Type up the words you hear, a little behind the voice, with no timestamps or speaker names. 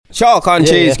Chalk on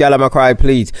cheese, gal, I'ma cry,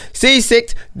 please.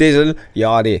 C6, Dizzle,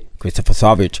 Yardy, Christopher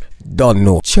Savage, don't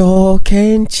know. Chalk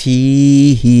and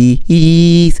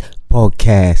cheese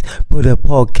podcast, put a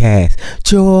podcast.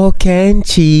 Chalk and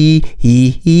cheese,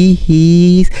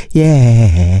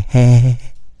 yeah.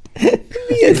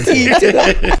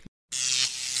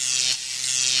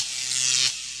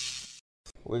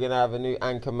 We're gonna have a new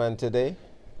anchorman today.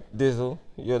 Dizzle,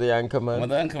 you're the anchorman. I'm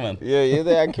the anchorman. Yeah, you're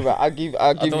the anchorman. I'll give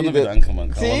I don't you want to the be the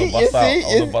anchorman. See, I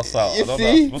want to bust out. You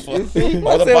see?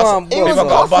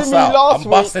 I'm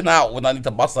busting out when I need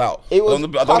to bust out. It was I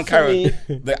don't carry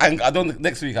the anchor.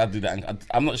 Next week I'll do the anchor.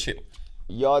 I'm not shit.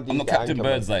 I'm not Captain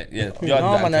Birdseye. Yeah.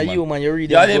 No, man, you, man, you're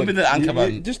really. Yeah, I didn't be the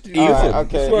anchorman. Just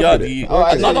okay.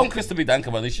 No, don't Chris to be the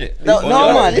anchorman. This shit. No,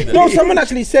 man. No, someone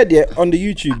actually said on the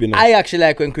YouTube, you know. I actually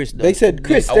like when Chris does. They said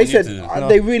Chris. I They want you said to.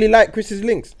 they really like Chris's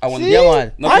links. I want. Yeah,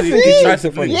 man. No, I think it's tries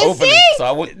to funny. bring overlink. So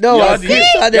I want. No, you Chris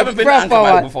had haven't been the proper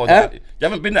anchorman one. before. Huh? You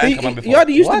haven't been the anchorman before.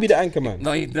 Yardy used to What? be the anchorman.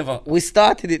 No, he never. We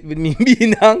started it with me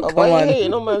being anchor, Why you man.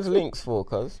 hating on man's links for?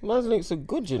 Cause man's links are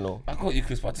good, you know. I got you,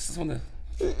 Chris, but I just want to.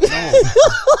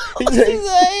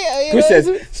 Chris says,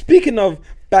 speaking of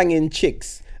banging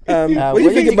chicks, what do you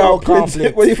when think you about go Prince?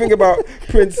 conflict? What do you think about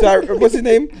Prince? Prince his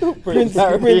name? Prince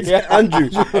Andrew.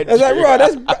 I was like, bro,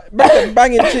 that's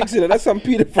banging chicks, you know. That's some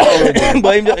pedophile.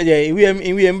 But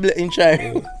we in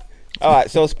China. All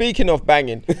right. So speaking of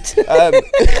banging,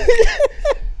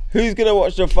 who's gonna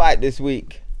watch the fight this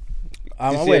week?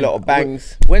 You see a lot of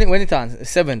bangs. When it on?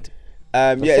 7th.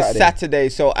 It's Saturday.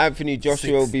 So Anthony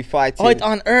Joshua will be fighting. Oh, it's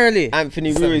on early.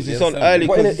 Anthony 7, Ruiz. It's yeah, on 7. early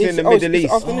because it's in the Middle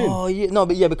East. Afternoon. Oh, yeah. No,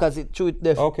 but yeah, because it through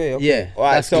the. Okay. Yeah. All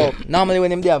right. That's So good. Normally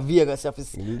when them there Vegas stuff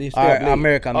is Least or up late.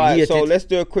 America. all right. hate So it. let's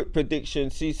do a quick prediction.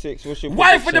 C6. What's your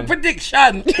Why for the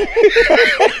prediction?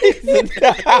 prediction?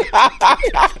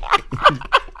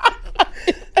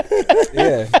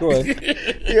 Yeah, go on.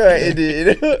 You're an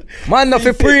idiot. Man,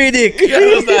 nothing predict. You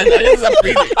understand?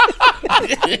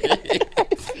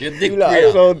 You're dick You lot are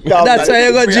prayer. so dumb. That's why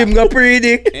you go gym go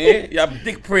predict. You have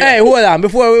dick prayer. Hey, hold on.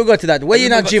 Before we go to that, where you you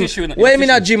not got gym? tissue in it? Where You you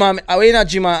got not gym? Where you not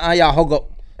gym and you hug up?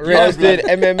 You just did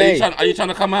MMA. Are you trying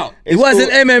to come out? It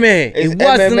wasn't MMA. It's It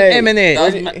wasn't MMA.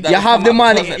 MMA. You have the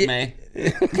money. man.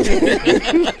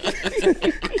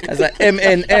 That's like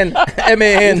MNN.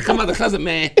 MAN. Come out the closet,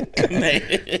 man.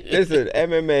 Listen,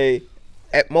 MMA,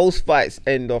 at most fights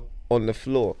end up on the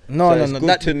floor. No, so no, it's no. good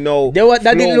That, to know. that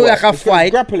didn't look like a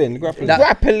fight. Grappling. That-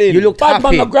 Grappling. You looked Bad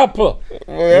man, happy. no grapple.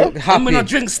 Yeah. Looked I'm gonna happy.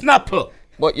 drink snapper.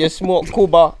 But you smoke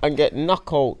Cuba and get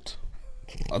knockout.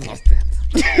 I lost that.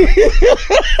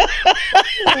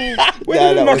 Where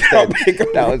did the knockout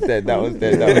That was dead. I'm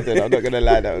not gonna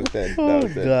lie. That was dead.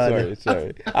 God.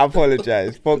 Sorry. I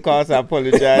apologize. Podcast, I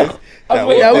apologize. That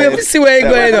was Yeah, we dead. have to see where you're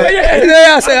going. That was-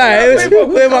 Yeah, say, alright,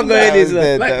 where am I That going? was This?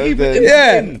 dead. Like, That was keep it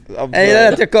dead. in. Yeah. I'm And you sorry.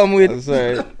 have to come I'm with.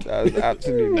 sorry. That was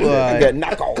absolutely Why? dead. Get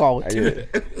knockout.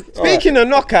 Speaking of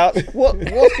knockouts,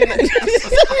 what's gonna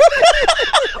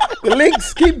The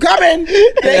links keep coming.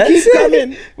 They That's keep it.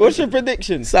 coming. what's your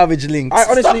prediction? Savage links. I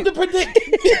honestly. Stop the predict.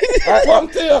 All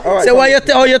right, So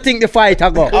how you think the fight go?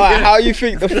 All right, how you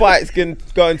think the fight's going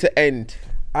to end?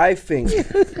 I think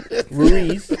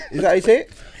Ruiz. Is that how you say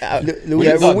it?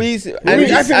 Ruiz. Yeah,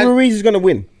 Ruiz. I think Ruiz is gonna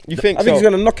win. You think I think he's so?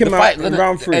 gonna knock him The out fight in gonna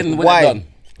round end 3. when it's Why? done.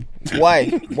 Why?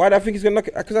 Why do I think he's gonna knock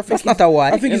it? Because I think That's not a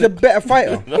why. I think he's a better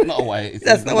fighter. That's not a way.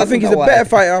 That's not I think he's a why. better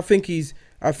fighter. I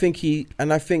think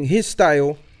his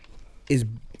style is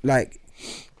like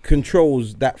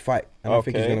controls that fight, and I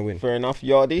think he's gonna win. Fair enough,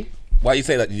 Yardy. Why you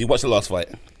say that? Did you watch the last fight?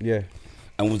 Yeah.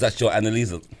 And was that your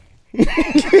Annaleesen?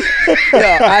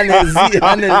 Yeah,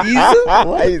 Annaleesen?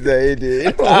 What? He's an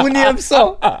idiot. Who name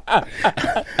so?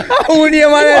 Who name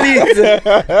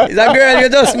Annaleesen? Is that girl you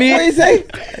just me? What do you say?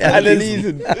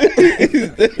 Annaleesen.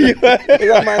 Is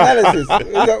that my analysis? Is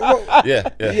that what? Yeah.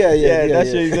 Yeah,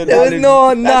 that's yeah. your There was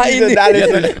no not in it.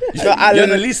 You're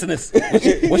Annaleesen.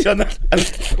 What's your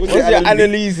What's your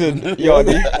Annaleesen,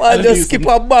 Yardy? Man, just skip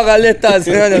a bag of letters.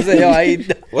 You know, say, yo, I eat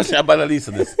that. What's your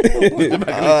Annaleesen?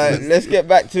 Alright, let's get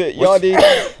back to it. Yardy,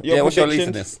 What's your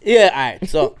predictions? Annaleesen? Yeah, alright.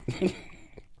 So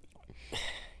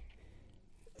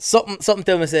something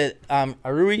tell me say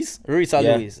Ruiz or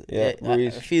Yeah, Luis. yeah,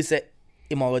 Ruiz. I feel say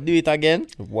him will do it again.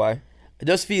 Why? I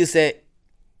just feel say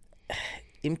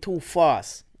him too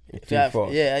fast. fast.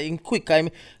 Yeah, him quick. Cause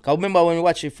remember when we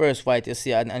watch the first fight, you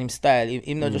see, and him style,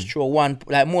 him not just throw one,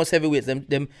 like most heavyweights,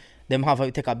 them have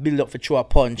to take a build up for throw a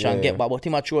punch and get back, but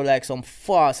him a throw like some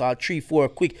fast or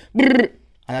 3-4 quick, and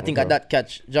I think that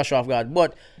catch Joshua off guard.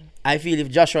 But I feel if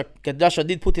Joshua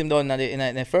did put him down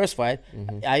in the first fight,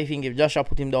 I think if Joshua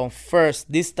put him down first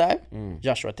this time,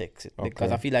 Joshua takes it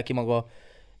because I feel like him a go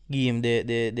give him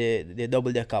the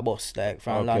double decker bus like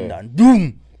from Okay. London.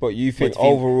 Boom. But you think But if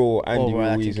he- overall Andy overall,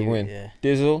 I Ruiz think will he- win? yeah.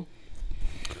 Dizzle?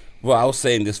 Well, I was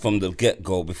saying this from the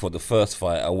get-go before the first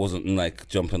fight. I wasn't like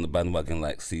jumping the bandwagon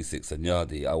like C6 and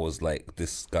Yardi. I was like,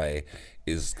 this guy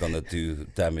is gonna do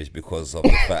damage because of the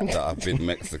fact that I've been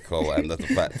Mexico and the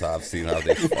fact that I've seen how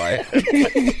they fight.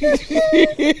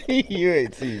 You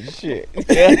ain't seen shit.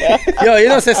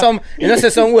 Yo, say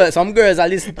some words. Some girls are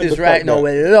listening to this right now.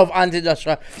 Will love Anthony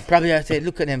Joshua. Probably I say,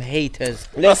 look at them haters.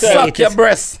 Just suck your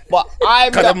breast. But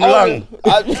I'm Cause the I'm long.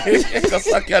 only- Just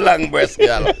suck your long breast,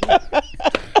 girl.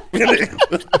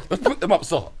 Let's put them up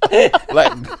so.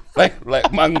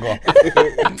 Like mango.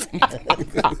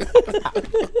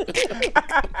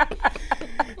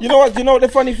 You know what? The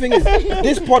funny thing is,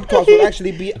 this podcast will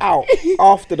actually be out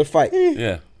after the fight.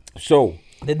 Yeah. So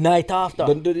The night after.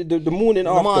 the morning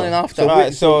after. morning after.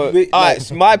 Alright, so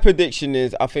my prediction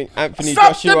is I think Anthony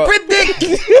Stop Joshua. the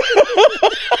predict.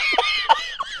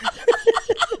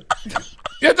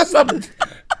 You're just a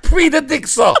pre-the-dick,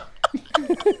 sir.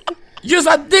 You're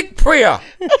a dick prayer.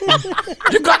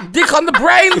 You got dick on the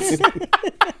brains.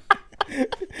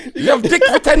 You have dick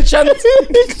retention.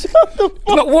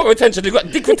 Not water retention. You got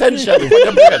dick retention for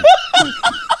your brain.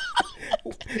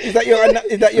 Is that your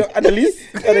analysis?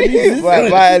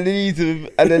 My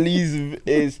analysis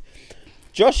is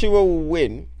Joshua will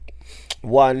win.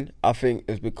 One, I think,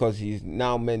 is because he's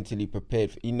now mentally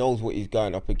prepared. He knows what he's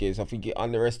going up against. I think he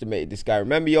underestimated this guy.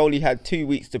 Remember, he only had 2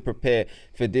 weeks to prepare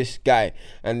for this guy.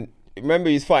 And remember,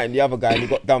 he's fighting the other guy and he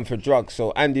got done for drugs.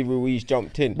 So Andy Ruiz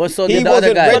jumped in. But so he did the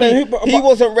other guy. He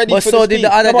wasn't ready But for so the did speed.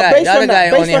 the other No, but guy. based The other on that-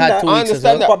 guy based only on had that- 2 I weeks as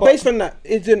understand well. that. But based on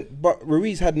that, but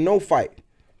Ruiz had no fight.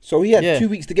 So he had Yeah. 2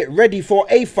 weeks to get ready for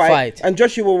a fight. And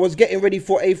Joshua was getting ready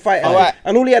for a fight. Alright.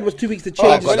 And all he had was 2 weeks to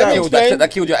Alright, change but his let me style. explain.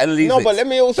 That killed your analysis. No, but let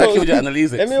me also That killed your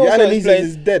analysis. Let me Your also analysis explain.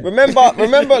 is dead.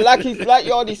 Remember, like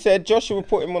you already said, Joshua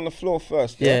put him on the floor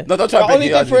first. Yeah. No, don't try to The only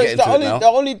break it down and difference, get into it now. the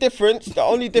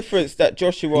only difference that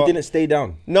Joshua He didn't stay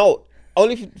down. No,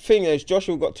 only thing is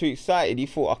Joshua got too excited. He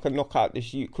thought I could knock out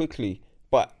this youth quickly,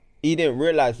 but he didn't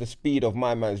realize the speed of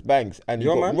my man's bangs, and he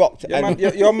Your got man? rocked. Your and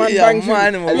man, your man Yeah, bangs you.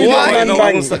 man, And why? your man No,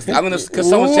 bangs. I'm gonna, cause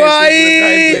someone's Why?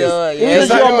 chasing the Who's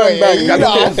your man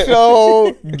bangs? You are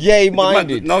so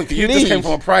gay-minded. No, you just came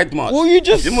from a pride march. Well, you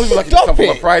just You're moving like you stop come from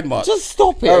a it. pride march. Just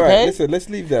stop it, All right, okay? listen, let's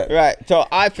leave that. Right, so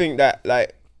I think that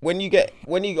like when he got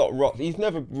rocked, he's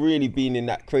never really been in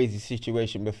that crazy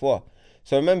situation before.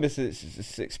 So remember,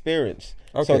 it's experience.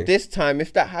 So Okay. this time,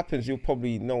 if that happens, you'll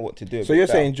probably know what to do. So you're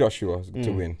saying Joshua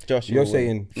to win? Joshua You're will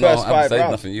saying No, first I haven't five said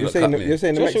rounds. nothing. You you're got saying cut the, me. you're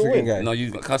saying the Joshua Mexican win. guy. No,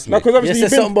 you got cussed me. No, because obviously You you've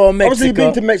said been, something about obviously you've been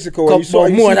Mexico. to Mexico and you saw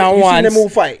Couple more you than seen once. them all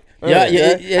fight. Yeah. And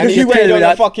you he tell went me on a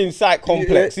that. fucking site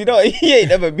complex. You know, he ain't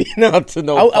never been out to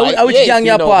no fight. I which He ain't gang seen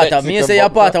you're no part of? Me Mexican say you're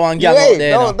part boxer. of one You gang out ain't.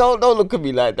 there now. Don't look at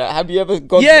me like that. Have you ever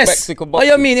gone to Yes. Mexican What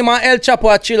boxing? you mean? Him and El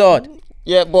Chapo at chill out.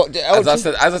 Yeah, but As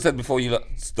I said before, you lot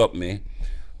stopped me.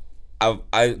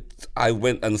 I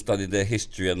went and studied their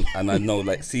history and I know,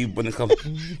 like, see, when it comes,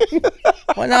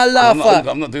 When I laugh at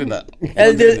I'm not doing that.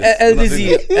 El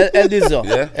Dizo.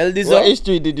 Yeah? El what Dizo.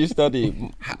 history did you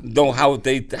study? Know how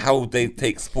they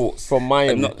take sports From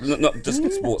Miami. and not just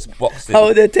sports, boxing.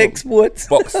 How they take sports.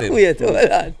 Boxing. Wait, hold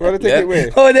on. Why they take Yeah. it away?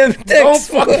 How them take Don't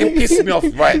sports. fucking piss me off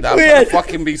right now. I'm trying to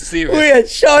fucking be serious. Wait,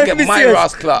 show Get me my serious.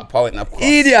 ass clap point up.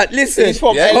 Idiot, listen. He's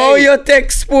from Yeah. LA. How you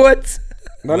take sports?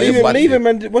 Now Wait, leave him, buddy. leave him,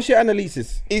 and what's your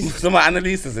analysis? So my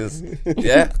analysis is,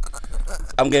 yeah,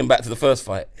 I'm getting back to the first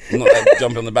fight. I'm not like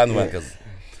jumping on the bandwagons.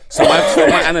 So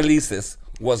my analysis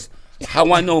was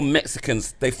how I know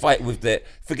Mexicans, they fight with their,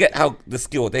 forget how the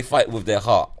skill, they fight with their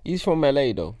heart. He's from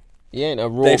LA though. He ain't a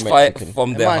raw They Mexican. fight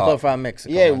from The their man come heart. from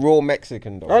Mexico. He ain't raw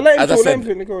Mexican though. Oh, let him As I talk, said-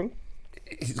 let him go on.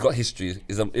 He's got history.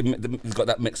 He's got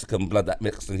that Mexican blood, that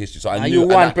Mexican history. So I Are knew. you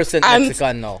 1% and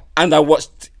Mexican now? And I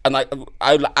watched, and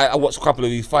I watched a couple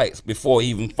of these fights before he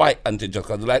even fight Anthony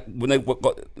Joshua. Like when they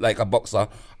got like a boxer,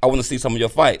 I want to see some of your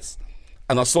fights.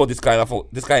 And I saw this guy, and I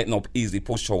thought this guy ain't no easy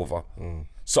pushover.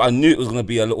 So I knew it was gonna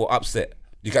be a little upset.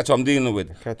 You catch what I'm dealing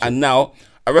with? And now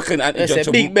I reckon Anthony It's a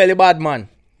Joshua big belly bad man.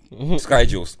 Sky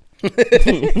Juice.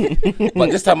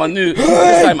 But this time I knew.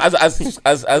 This time,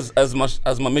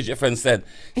 as my midget friend said,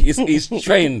 he's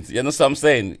trained. You know what I'm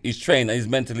saying? He's trained and he's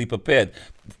mentally prepared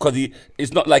because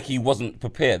it's not like he wasn't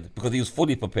prepared because he was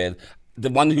fully prepared. The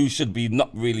one who should be not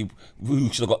really, who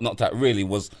should have got knocked out really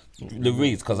was the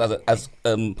RUIZ because as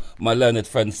my learned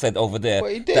friend said over there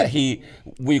But he did. that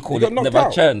we called it got knocked never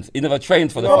out. trained. He never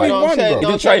trained for the No, fight. he won, bro. He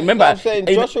didn't train. Remember, I'm saying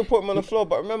he- Joshua put him on the floor,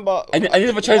 but remember, And he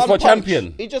never trained one for a punch,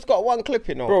 champion. He just got one clip,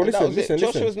 you know. Bro, and that was it.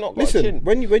 Joshua's not got a listen. chin.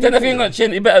 When you Then if you ain't got a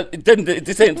chin, you better. Then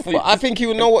this ain't for you. But I think he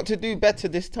will know what to do better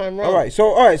this time round. all right,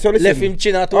 so listen. Left him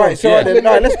chin at All right, once. so Yeah. then,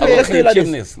 all right, let's do it like this.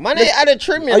 Chimneys. Man ain't had a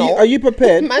trim, you know. Are you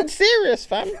prepared? Man, serious,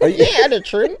 fam. He ain't had a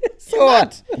trim. So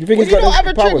what? You think When he's you got don't the have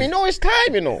a trim, powers? you know it's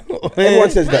time, you know. Everyone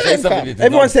says that. Man, Something fam. you did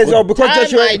Everyone not says, good. oh, because Time,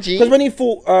 Joshua, IG. because when he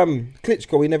fought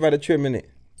Klitschko, he never had a trim in it.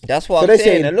 That's what So I'm they're saying.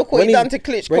 saying And look what when he he- done to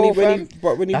Klitschko, fam.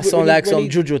 That sound like some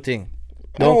juju thing.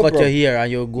 Don't No, cut bro. your hair and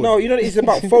you're good. No, you know it's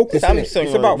about focus. innit? Samsung,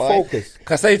 It's about boy. focus.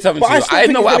 Can I say something But to I you? still I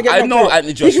think know, he's gonna get I knocked know out.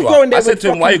 Anthony He can go Joshua. in there I said with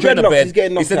to him, "Why you fucking going to dreadlocks, bed?" he's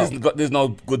getting He knocked said, out. "There's no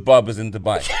good barbers in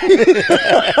Dubai."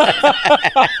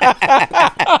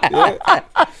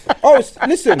 Oh,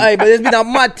 listen. Aye, but there's been a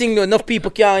mad thing though. Enough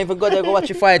people can't even go there go watch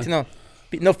a fight, you know.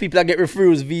 Enough people that get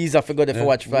refused visa for go there for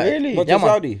watch fight. Really? But Yeah, to man.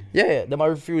 Saudi? Yeah, them are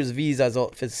refused visas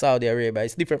out for Saudi Arabia.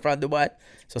 It's different from Dubai.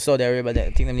 So Saudi Arabia,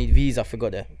 they think they need visa for go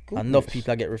there. And enough people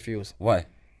that get refused. Why?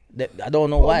 I don't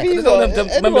know why. visa-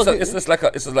 Remember, anyone- it's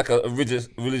like a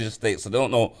religious state, so they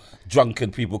don't know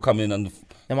drunken people come in and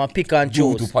Them are pick and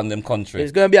jude choose. upon them country.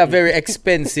 It's gonna be a very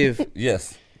expensive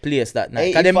Yes. place that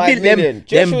night. 'Cause 85 them million. bill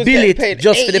Joshua's it getting paid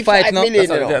just for the fight 85 now. million, That's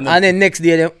you what know. they- And then next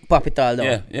day they pop it all down.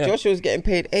 Yeah, yeah. Joshua's getting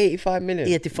paid 85 million.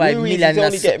 85 Ruiz million. is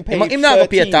only getting paid Him not gonna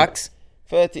pay 13. tax.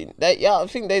 13. Yeah, I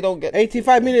think they don't get.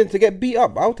 85 million to get beat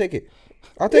up. I'll take it.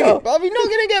 I'll take Yeah, it. but we're not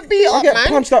gonna get beat I'll up, get man.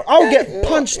 punched up. I'll get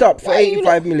punched up for Why you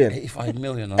 85 million. 85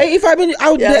 million. 85 million.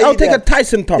 I'll Yeah, take a idiot.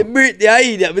 Tyson The top. breeze, the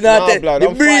idiot. blood, The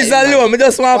I'm breeze fighting, alone. man. I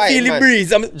just want to Fighting, feel the man.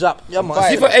 breeze. I'm drop. Yeah, man.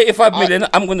 Fighting. See, for 85 million,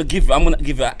 I'm gonna give you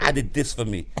an added this for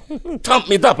me. Thump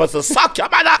me up as a suck your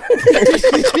mother.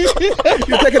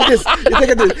 You take a this. You take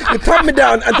a this. You tap me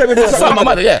down and tell me to Suck suck my my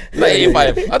mother, yeah. Like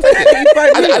 85. I'll take it.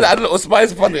 85 million. Add a little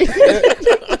spice upon it.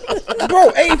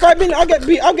 Bro, 85 million. I'll get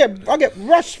beat. I'll get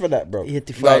rushed for that, bro.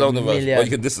 85 No, don't rush. million. But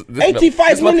you can this 85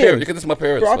 this my million. parents. You can this my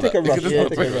parents. Bro, I'll for take that. a You rush. can this Yeah, my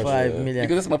take a parents. rush. 5 You million.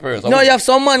 can this my parents. No, you have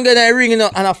some man gonna ring and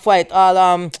a fight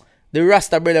all the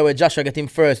Rasta brother where Joshua get him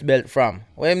first belt from.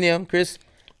 What him name, Chris?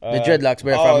 The dreadlocks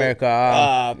brother from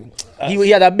America. He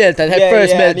had a belt and had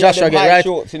first belt and he had Joshua them get high right.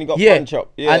 shorts and he got Yeah, punch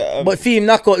up. Yeah, and, but for him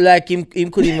knock out like him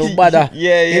couldn't even bother.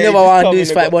 Yeah, He he never just want to come do in this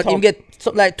and fight, got but him thumped. get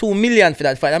something like 2 million for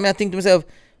that fight. I mean, I think to myself,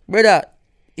 brother,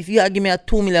 if you give me a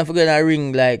 2 million for going to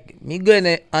ring, like me going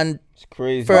there and It's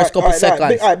crazy. First couple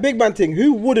seconds. Big man thing.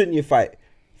 Who wouldn't you fight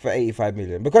for 85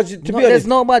 million? Because to be No, honest, there's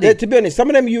nobody. To be honest, some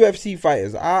of them UFC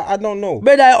fighters, I don't know.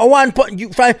 brother, one point you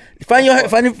find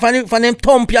them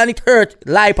thump you and it hurt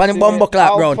life and the bumbo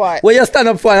clap I'll ground. fight. Where you stand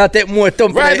up for and I take more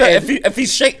thump Right in the there, head. if he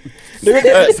shake, You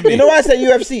hurts me. know why I say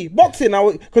UFC? Boxing,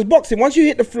 because boxing, once you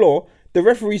hit the floor, the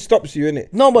referee stops you, innit?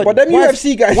 No, but them once-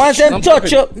 UFC guys, once them I'm touch you,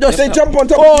 jumping. just they jump on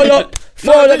top fall of you. up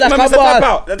like remember a the ball, tap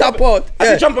out. I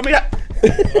Yeah. see jump on me.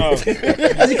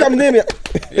 as he come near me.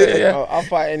 Yeah. I'll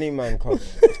fight any man,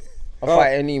 cuz. I'll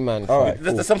fight any man. All right.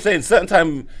 That's what I'm saying. Certain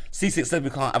time, C6 said we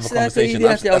can't have a See, that's the conversation.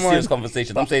 idiot, A yeah, serious man.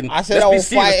 conversation. I'm saying, I said let's I be will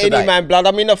serious fight any tonight. man, blood.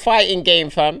 I'm in a fighting game,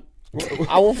 fam.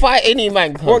 I will fight any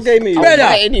man. Cuz. What game are you I will in? Brother,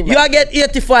 fight any you man. are get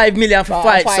 85 million for I'll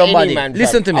fight any somebody. man,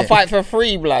 Listen fam. to me. I'll fight for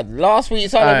free, blood. Last week,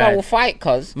 so Alright. I will fight,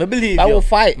 cuz. I believe I you. will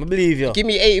fight. I believe you. Give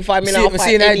me 85 million. See, I'll me fight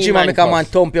see in that any gym man, and make a man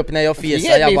cuz. thump you up in your face.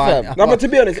 get So me, you want- fam? No, but to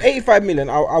be honest, 85 million,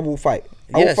 I will fight.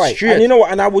 I will Yes, fight. straight. And you know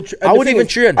what? And I would. I would even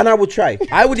train. And I would try.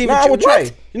 I would even No, I would tra- try.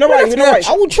 What? You know why? You know why?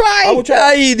 I will try. I will You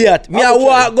try. idiot. Me I I will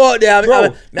walk go out there. Bro,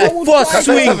 I I will first try. I said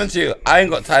swing. something to you. I ain't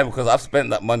got time because I've spent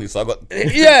that money, so I got.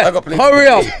 Yeah, I got places hurry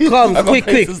to up. be. Come, I got quick.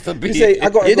 places to be. You say I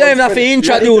got. You don't even have to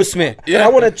introduce me. Yeah. I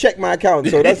want to check my account.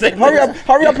 So that's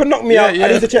hurry up and knock me Yeah, out. yeah.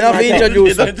 I need to check You my have to account.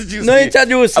 introduce Don't me. introduce No me.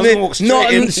 introduce I was me. gonna walk straight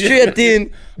Nothing in. straight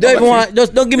in. Don't How even much want.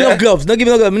 Just don't give me no Yeah. gloves. Don't give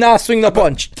me no gloves. Me not swing no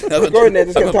punch. I got- Go in there,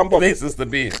 just I get got thump up. places to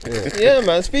be. Yeah,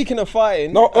 man. Speaking of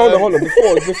fighting. No, hold on.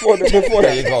 Before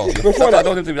There you that. go. Before I that.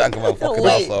 don't need to be that about fucking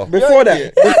wait. also. Before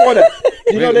that.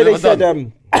 You know We- that we they were said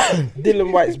done.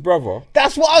 Dylan White's brother.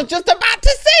 That's what I was just about to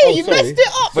say. Oh, you sorry. messed it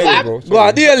up, Sorry, fam. bro, Go on,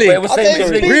 sorry. dearly. Wait, what's I saying? think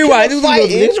Sorry. speaking Rewind. of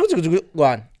fighting, Go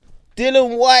on.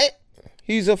 Dylan White,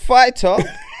 he's a fighter.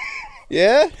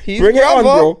 Yeah, he's Bring it on,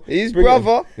 brother. bro. His Bring it on.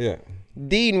 brother, Yeah.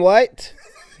 Dean White,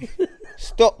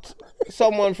 stopped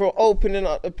someone from opening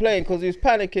up the plane because he was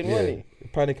panicking, wasn't he?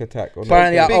 Panic attack. Or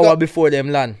Apparently an Big hour up. before them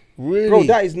land. Really? Bro,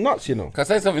 that is nuts, you know. Can I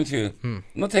say something to you? I'm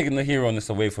not taking the hero-ness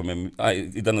away from him.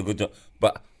 He done a good job.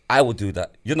 But I would do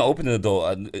that. You're not opening the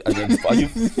door, and are you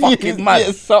fucking mad?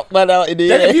 Get sucked man out in the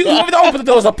Then air. if you don't open the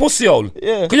door as a pussy hole,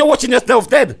 Yeah. because you're watching yourself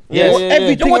dead. Yes.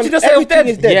 Everything, You're watching yourself everything dead.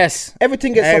 is dead. Yes.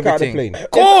 Everything gets sucked out of the Everything. plane.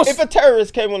 Of course. If a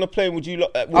terrorist came on the plane, would you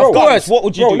look at Of course. What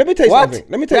would you Bro, do? let me tell you What? something.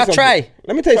 Let me tell you Yeah, something. try.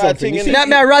 Let me tell you Try something. thing, You innit? see,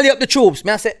 Me I rally up the troops.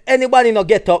 Me I say anybody no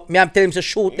get up. Me I tell him to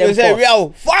shoot them You say, first.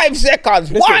 yo, 5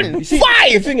 seconds. listen, 1, you see,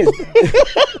 5. The thing is,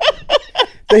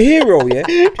 the hero, yeah.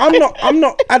 I'm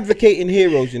not advocating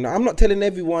heroes, you know. I'm not telling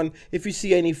everyone if you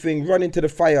see anything, run into the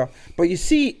fire. But you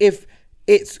see, if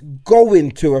it's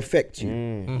going to affect you,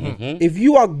 if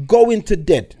you are going to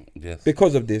dead Yes.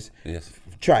 because of this, Yes.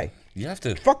 try. You have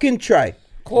to. Fucking try.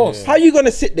 Of course. How you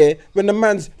gonna sit there when the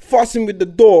man's fussing with the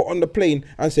door on the plane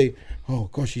and say, "Oh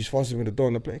gosh, he's fussing with the door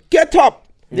on the plane"? Get up.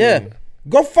 Yeah.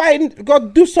 Go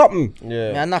do something.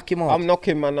 Me I knock him out. I'm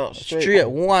knocking man out straight. Straight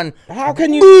one. How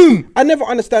can you? Boom! I never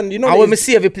understand. You know, And when me these-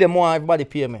 see every play more, everybody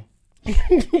pay me.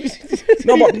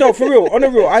 no, for real. On the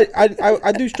real,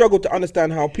 I do struggle to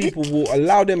understand how people will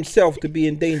allow themselves to be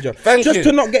in danger Thank just you.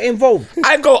 to not get involved.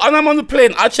 I go and I'm on the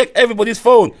plane. I check everybody's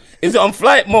phone. Is it on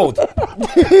flight mode?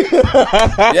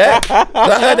 Yeah.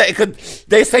 I heard that it could.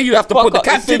 They say you have to put the up the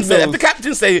captain. Say, if signals. the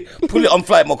captain say pull it on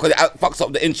flight mode because it fucks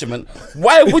up the instrument.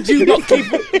 Why would you not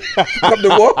keep Up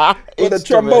the what? With the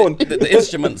trombone. the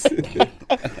instruments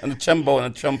and the trombone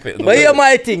and the trumpet? And But the here's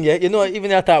my thing, yeah. You know,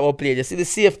 even I talk about play, you see the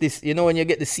safety, you know, when you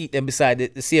get the seat them beside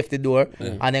the safety door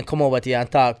and then come over to you and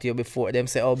talk to you before them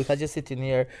say, oh, because you're sitting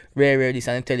here, rare this,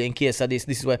 and then tell you in case of this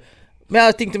is what.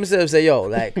 I think to myself, say, yo,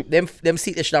 like, them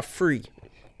seats they should have free.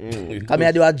 I mean,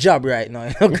 I do a job right now.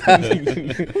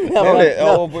 You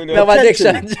know, have an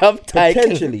extra job title.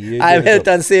 Potentially, you do I'm a health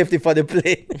job. and safety for the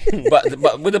plane.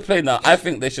 but with the plane now, I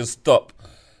think they should stop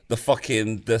the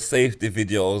safety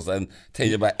videos and tell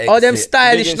you about Oh, them exit.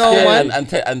 stylish now, man. and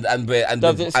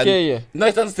Does it scare you? No,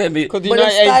 it doesn't scare me. Because But them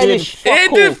stylish.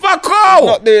 It did fuck all.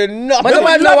 Not doing nothing. But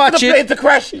nobody no watch the it. plane to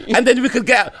crash, and then we could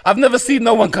get. I've never seen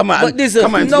no one come out. But and this is-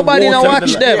 come out into the nobody no water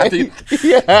watch and them. have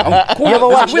to- You ever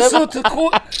watch whistle them? to call.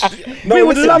 We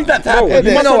would listen, love that to no, happen.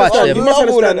 you must don't watch understand. them. You must Love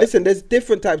all understand. that. Listen, there's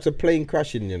different types of plane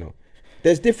crashing. You know,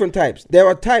 there's different types. There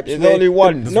are types. There's where- only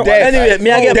one. No, Death. Anyway,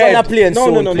 me I get Dead. on a plane No,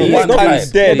 soon, no, no, no. please. One Don't,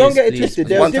 time. don't get it Please, twisted. please.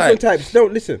 There's One different time. types.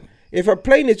 Don't listen. If a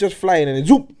plane is just flying and it's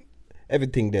zoop,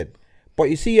 everything dead. But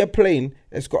you see a plane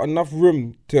that's got enough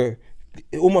room to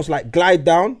almost like glide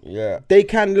down. Yeah. They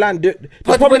can land. The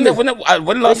But problem is-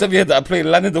 when last have you heard that a plane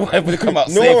landed the way would it come out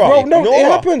No, safe? bro. bro, no, Nora. it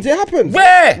happens. It happens.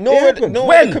 Where? It happens.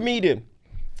 When? The comedian.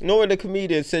 The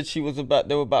comedian said they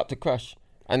were about to crash.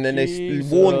 And then they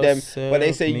Jesus, warned them. But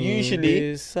they say help me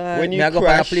usually beside when me. you I go on a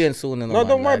crash, plane soon. You know, No, man,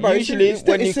 don't worry like. about it. usually It's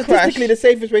when you statistically crash, the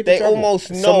safest way to they travel. almost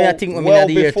So know me, I think when me well at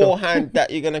the air too. beforehand that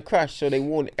you're gonna crash, so they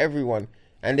warn everyone.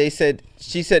 And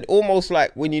she said almost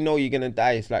like when you know you're gonna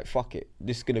die, it's like fuck it,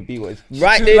 this is gonna be what it's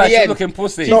right She's there. like, The she's end. looking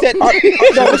pussy. She said,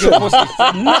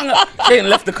 She ain't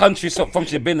left the country from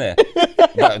she'd been there.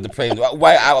 Like the plane.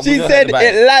 Why? she said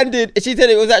it landed. She said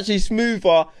it was actually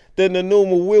smoother than the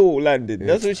normal wheel landing.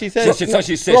 That's what she said. So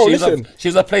she said Bro, she's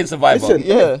listen. a plane survivor. Listen,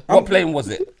 yeah. What plane was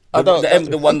it? I don't-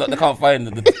 The one that they can't find,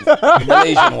 the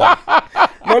Malaysian one.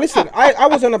 No, listen. I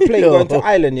was on a plane going to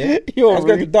Ireland. Yeah, You're I was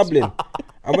going to rich. Dublin.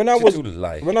 And when I She was told a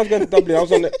lie. going to Dublin,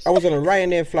 I was on a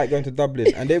Ryanair flight going to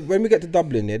Dublin. And when we get to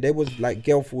Dublin, yeah, there was like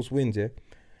gale force winds, yeah.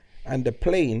 And the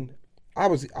plane, I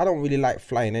don't really like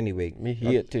flying anyway. Me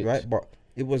hate it. right? But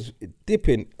it was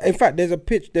dipping. In fact,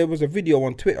 there was a video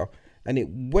on Twitter, and it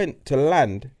went to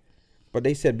land, but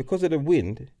they said because of the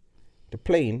wind, the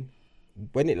plane,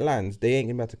 when it lands, they ain't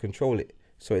gonna be able to control it.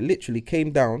 So it literally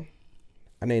came down,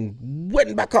 and then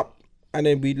went back up. And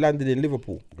then we landed in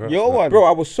Liverpool. Your one. Bro,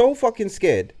 I was so fucking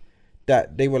scared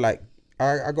that they were like,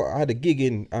 I had a gig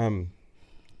in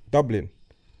Dublin.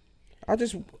 I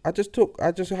just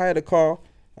hired a car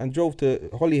and drove to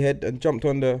Holyhead and jumped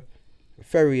on the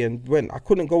ferry and went. I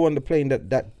couldn't go on the plane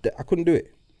that I couldn't do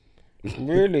it.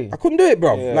 Really? I couldn't do it,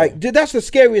 bro. Yeah. Like that's the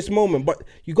scariest moment, but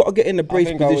you got to get in the brace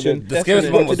think I would've position. The scariest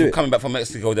Definitely. moment Got to do was it. coming back from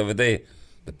Mexico the other day.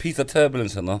 The piece of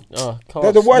turbulence, you know. Oh,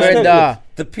 That's the worst Brother. turbulence.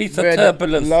 The piece of Brother.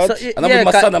 turbulence. Lord. So, And I'm with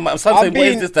my son, and my son said, "What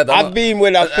is this?" That I've been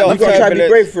when I felt You got to try to be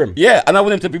turbulence. brave for him. Yeah, and I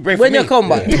want him to be brave When for you me. come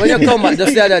back,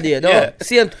 just the other day, no, Yeah.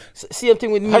 same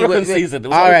thing with me. Hurricane season, there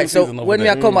was All hurricane right, so season over when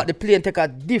there. me come back, the plane take a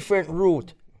different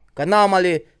route. Cause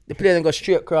normally the plane go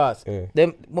straight across. Yeah.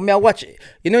 Then when me I watch,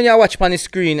 you know, when you watch on the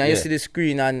screen and you Yeah. see the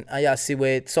screen and you see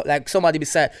where it's so, like somebody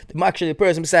beside, the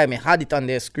person beside me had it on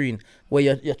their screen where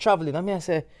you're traveling. I mean, I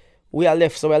say we are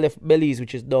left Belize,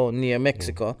 which is down near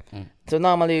Mexico. So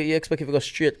normally you expect if you go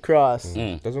straight across.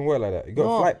 Doesn't work like that. You got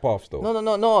No. flight paths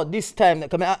though. No. This time,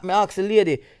 cause me ask the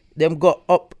lady, them got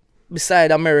up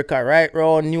beside America, right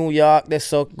round New York, they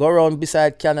so go around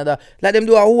beside Canada. Like them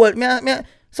do a whole,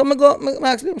 so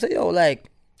I ask them, say, yo, like,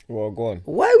 Well, go on.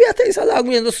 why we are taking so long?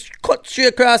 We just cut straight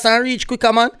across and reach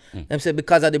quicker, man. Them say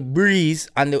because of the breeze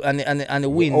and the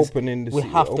winds, opening the we sea,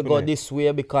 have to open go it. this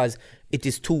way because it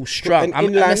is too strong.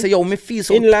 And I say, yo, me feel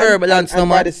so inland turbulence, and no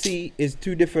by man. the sea is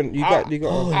two different. You How,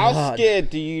 got. how Lord. scared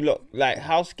do you look? Like,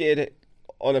 how scared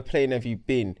on a plane have you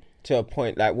been to a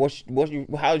point? Like,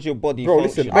 how's your body Bro,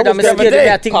 function? listen, I I'm was scared there- they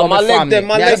are thinking Come, about my my leg, family. them,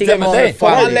 my They are legs, thinking them, about my my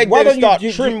family. leg, Why them don't you- start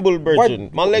you- tremble, brethren.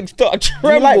 My legs start Do you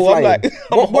tremble. like I'm flying? like,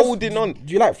 I'm What's- holding on.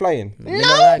 Do you like flying?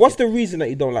 No. What's the reason that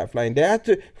you don't like flying? They have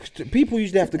to. People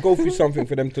usually have to go through something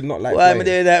for them to not like Why am flying.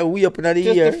 they that we up in the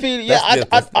Just ear? the feeling, That's yeah, it,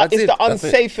 that's it's it, the that's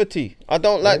it. unsafety. I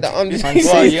don't like the unsafety.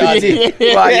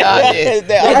 Unsafety. Right,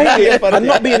 yeah. And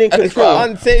not being in control.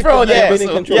 Unsafety. Throw that, Yeah. being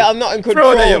in control. Yeah, I'm not in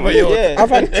control. that, yeah.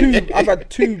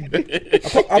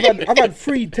 I've had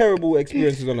 3 terrible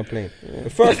experiences on a plane. The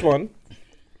first one,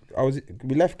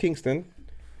 we left Kingston,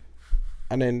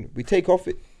 and then we take off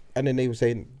it, and then they were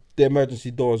saying the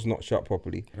emergency door's not shut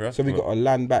properly, Yeah. so we got to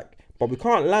land back. But we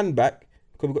can't land back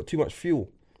because we got too much fuel.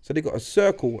 So they got to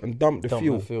circle and dump the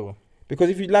fuel. Because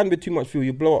if you land with too much fuel,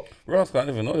 you blow up. Ross can't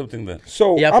even know everything there.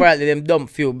 So Yeah, I'm- apparently them dump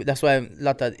fuel. That's why a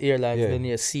lot of airlines Yeah. they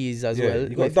near seas as yeah, well.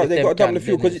 you If got, they them got to dump can't the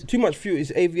fuel do because this. too much fuel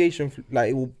is aviation.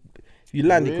 Like it will, if you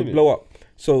land, it could Really? blow up.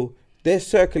 So they're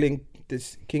circling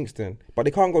this Kingston, but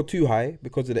they can't go too high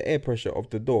because of the air pressure of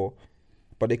the door.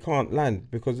 But they can't land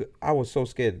because I was so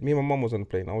scared. Me and my mum was on the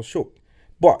plane. I was shook,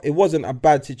 but it wasn't a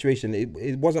bad situation.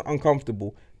 It wasn't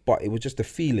uncomfortable, but it was just a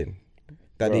feeling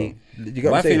that you got My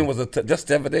what I'm saying? feeling was just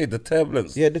the other day, the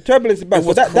turbulence. Yeah, the turbulence is bad. It So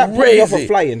was that put me off of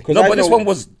flying. No, but this one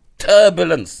was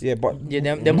turbulence. Yeah, but Yeah,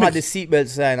 them had the seatbelt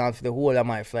sign off the whole of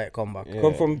my flight come back.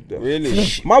 come from Really?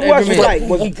 my worst Every flight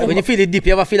minute. was When you feel the dip,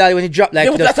 you ever feel like when you drop like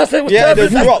Yeah, but the, that's what I said, Yeah, the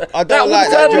turbulence. drop. I don't That was like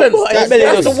that turbulence. drop. That's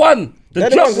That's the one. The They're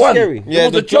the drop ones that one. scary. It Yeah,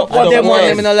 was the the drop drop one. one. them the one worst.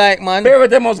 them in the like man. Bear of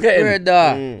them I was getting. Where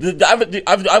the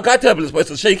I've got turbulence, but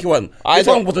it's a shaky one. This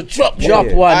don't- one was a drop drop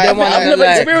one. one. I Them one I've them never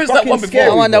like, experienced that fucking one I scary.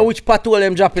 before. wonder which patrol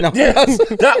them dropping off. Yeah,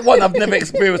 that one I've never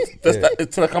experienced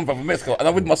until I come from Mexico, and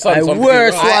I'm with my son. I so I'm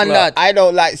worse thinking, one that. I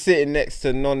don't like sitting next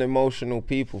to non-emotional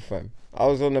people, fam. I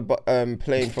was on a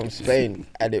plane from Spain,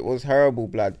 and it was horrible,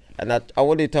 blood. And I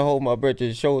wanted to hold my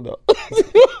brother's shoulder.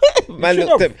 man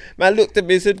looked at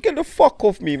me and said, "Get the fuck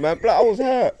off me, man!" Blood, I was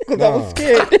hurt because I was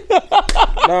scared.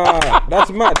 nah,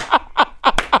 that's mad.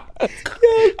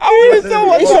 I wanted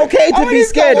someone. It's okay to be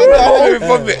scared.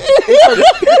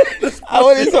 I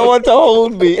wanted someone to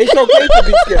hold me. It's okay to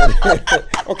be scared.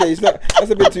 Okay, it's not.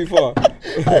 That's a bit too far.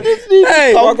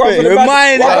 Hey, Walk on for the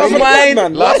remind, bad- walk on for the bad remind.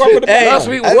 man. Last Walk on for week- the Hey, bad last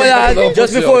man. week- well, was-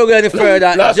 just before we go any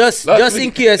further, Last just week-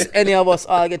 in case any of us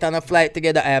all get on a flight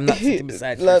together, I am not sitting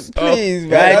beside Like, Chris. please,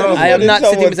 man. Right? just I am wanted not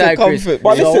sitting someone to beside Chris. comfort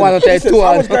But me. So why don't I listen, two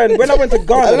I on? was going when I went to I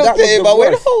Ghana. That looked was at him. the I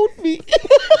went, worst. hold me.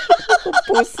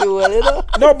 Pussy, well, you know?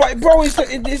 No, but bro,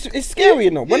 it's scary,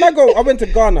 you know. When I went to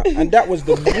Ghana, and that was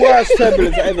the worst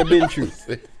turbulence I ever been through.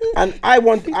 And I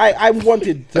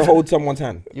wanted to hold someone's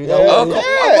hand. You know Oh, what?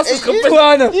 what's this you-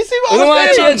 confession? You see You what know I'm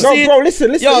what, saying? change No, seat? bro,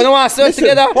 listen. Yo, no, I sit listen,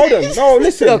 together. Hold on, no,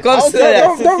 listen. Yo, come sit there.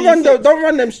 Don't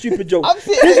run them stupid jokes. I'm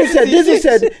sitting Dizzle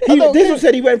said I don't Dizzle care.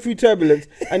 said he went through turbulence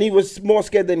and he was more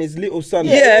scared than his little son.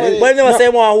 Yeah, but you never say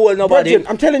one hold nobody. Brethren,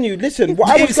 I'm telling you, listen. What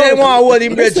I You was say going one through- hold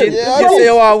him, Listen, Bridget. yeah, You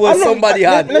say one hold I'm not- somebody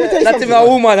let- hand. let me tell you Not something. even a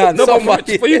woman hand, No, but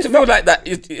somebody. for you to feel like that,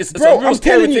 it's Bro, a real I'm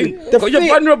scary telling you, thing. the Because you're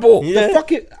fear- vulnerable. Yeah. The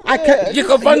fucking I can't.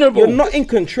 You're vulnerable. You're not in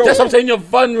control. That's what I'm saying. You're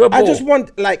vulnerable. I just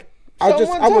want like. I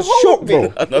Someone was to shook, hold bro.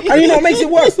 me. And you know what makes it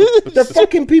worse? The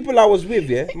fucking people I was with,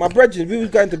 yeah, my brethren, we was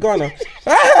going to Ghana.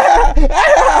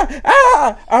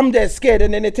 I'm there scared,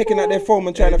 and then they're taking out their phone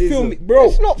and trying to film me, bro.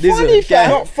 It's not This funny, is- It's fam.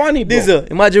 not funny, bro. Diesel,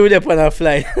 imagine we're up on a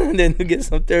flight and then you get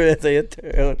some turbulence and you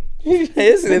turn. Hey, you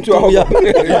see them Into a two young.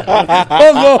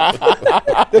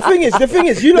 The thing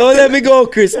is, you Don't look, let me go,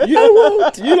 Chris.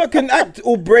 you look can act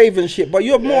all brave and shit, but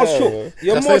you're more shook.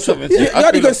 You're Can I more say shook. something to you? You're I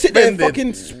not feel gonna sit there and offended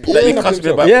fucking that you pulling up cussed me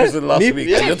himself. about Yeah. prison last Me- week.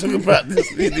 And you're talking about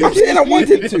this. I'm saying I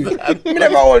wanted to. Me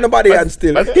never hold nobody hand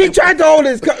still. He tried to hold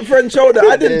his friend's shoulder.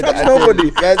 I didn't touch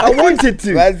nobody. I wanted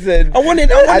to. Man said, I wanted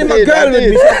my did, girl I with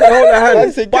did. me so I could hold her Man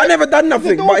hand. said, But I get- never done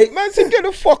nothing. no, But man said, get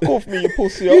the fuck off me, you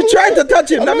pussy. you tried to touch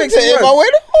him. That makes it I worse.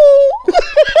 went, oh.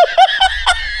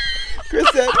 Chris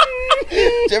said,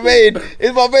 Jermaine,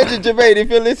 it's my friend Jermaine. If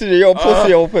you're listening, you're a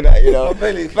pussy opener, you know.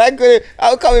 Man, I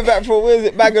was coming back from, where is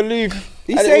it, Magaluf.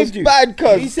 He and saved it you. was bad,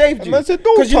 cuz. He saved you. Man said,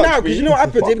 don't Because touch me. you know what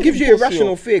happens? It Fucking gives you pussy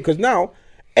irrational off. fear. Because now,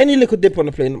 any little dip on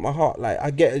the plane, my heart, like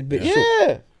I get a bit shook.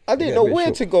 Yeah. I didn't get a know bit where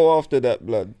shook. to go after that,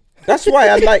 blood. That's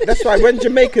why when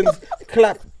Jamaicans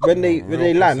clap when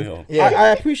they land, I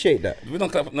appreciate that. We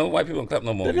don't clap. No white people don't clap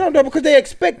no more. No, because they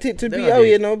expect it to be.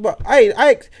 But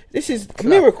this is a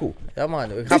miracle. Yeah,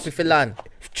 man. We're happy for land.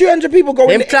 300 people go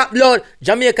in. Them clap loud.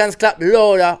 Jamaicans clap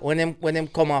louder when them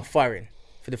come off foreign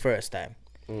for the first time.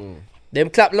 Them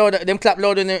clap louder. Them clap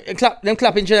louder. Them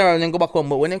clap in general and then go back home.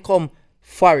 But when them come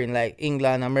foreign like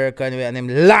England, America, anyway, and them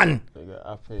land.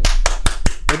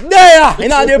 There,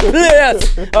 in all the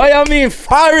players. I mean,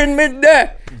 foreign mid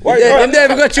there. Them there,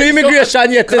 we got through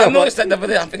immigration yet. I noticed that the other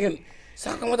day. I'm thinking,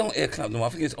 so how come I don't air clap no? I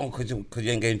think it's because you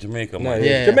ain't getting Jamaica, man.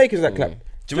 No, Jamaicans that clap.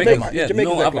 Jamaicans,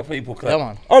 no other people clap. Come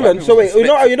on. Hold on, so wait, you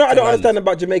know I don't understand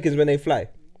about Jamaicans when they fly.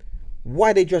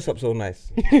 Why they dress up so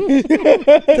nice?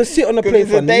 To sit on a plane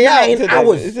for 9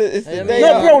 hours.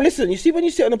 No, bro, listen. You see, when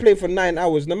you sit on a plane for 9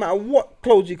 hours, no matter what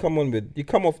clothes you come on with, you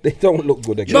come off, they don't look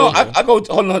good again. No, I go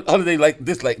on holiday like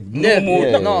this, like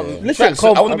normal. No, listen,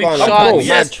 I want to be comfortable.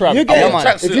 Yes,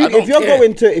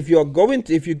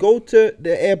 if you go to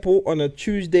the airport on a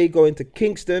Tuesday going to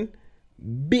Kingston,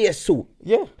 be a suit.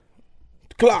 Yeah.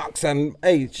 Clarks and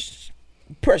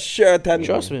press shirt and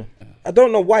trust me. I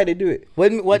don't know why they do it.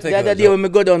 The other day when me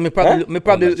go down, me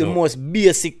probably look the most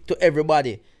basic to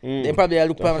everybody. They probably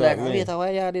look at me like, wait, why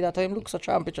you did that? Him look so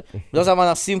champion. Just have on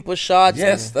a simple shorts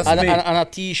and a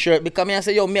t-shirt. Because I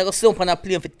say, yo, me go sit up on a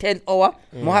plane for 10 hours.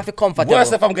 More have to comfortable.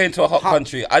 Worse if I'm going to a hot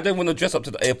country. I don't want to dress up to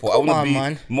the airport. I want to be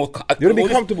more. You want to be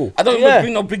comfortable. I don't want to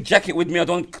bring no big jacket with me. I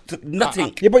don't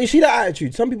nothing. Yeah, but you see that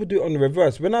attitude. Some people do it on the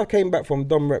reverse. When I came back from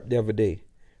Dom Rep the other day,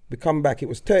 we come back. It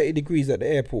was 30 degrees at the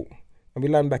airport. And we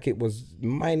land back, it was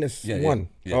 -1.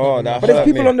 Yeah. Oh, that but there's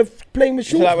people on the plane with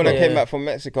shorts. It's like when I came back from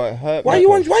Mexico, it hurt. Why you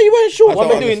wearing shorts? Why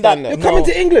we doing that? You're coming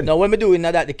to England. No, when we doing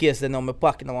that the case, then I'm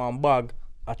packing one bag,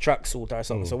 a tracksuit or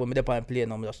something. So when we dep on a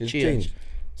plane, I'm just change.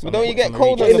 But don't you get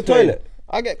cold in the toilet?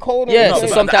 I get cold. Yeah, so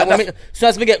sometimes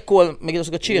as we get cold, me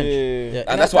just go change. Yeah.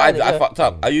 And that's why I fucked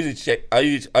up. I usually check.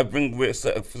 I bring a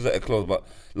set of clothes, but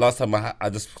last time I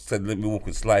just said let me walk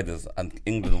with sliders, and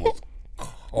England was.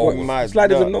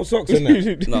 Sliders and no socks in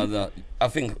there. No. I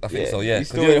think so. Yeah. You're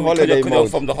still in holiday mode.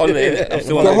 From the holiday. I'm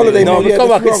still on holiday mode. We come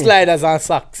back with sliders and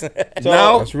socks.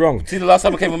 Now that's wrong. See, the last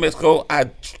time I came from Mexico, I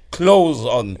had clothes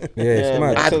on. Yeah, it's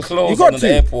mad. I had clothes on the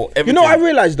airport. Everything. You know, I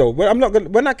realized though,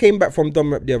 when I came back from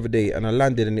Dom Rep the other day and I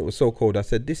landed and it was so cold, I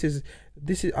said, "This is.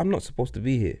 I'm not supposed to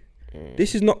be here.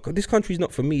 This country's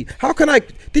not for me. How can I?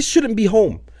 This shouldn't be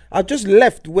home. I just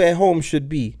left where home should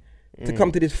be to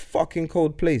come to this fucking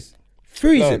cold place.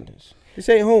 Freezing. This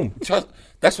ain't home."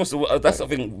 That's the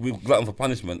thing. We've glutton for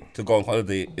punishment to go on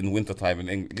holiday in winter time in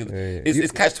England.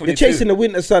 It's catch 22. You're chasing the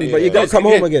winter sun, but you gotta come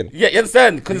home again. Yeah, you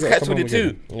understand? Because it's catch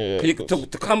 22.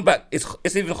 To come back,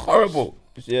 it's even horrible.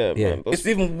 Yeah. Man. It's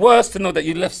even worse to know that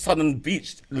you left sun and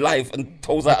beach live and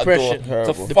toes out the door.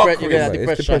 To fuck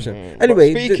depression.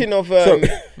 Anyway, speaking of, can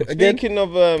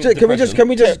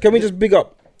we just big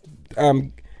up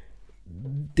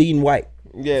Dean White?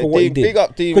 Yeah, for what he did. Big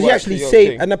up Dean because he White actually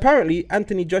saved, and apparently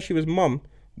Anthony Joshua's mum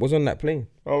was on that plane.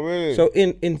 Oh really? So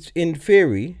in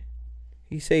theory,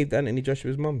 he saved Anthony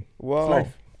Joshua's mum. Wow.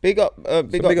 Life. Big up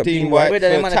Dean White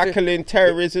for tackling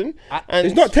terrorism. And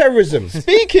it's not terrorism.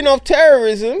 Speaking of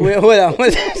terrorism, wait, hold on.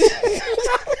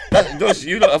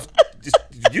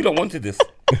 You don't wanted this.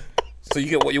 So you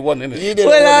get what you want, innit?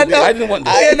 I didn't want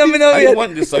this. I didn't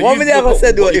want this. So what me ever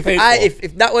said though, if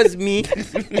that was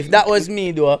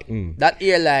me though, that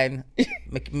airline,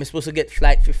 me supposed to get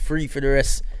flight for free for the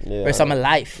rest of my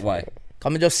life. Why?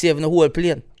 Come just saving the whole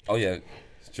plane. Oh yeah,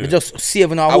 it's true. Me just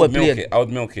saving our whole plane. I would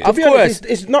milk it. Of course,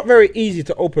 it's not very easy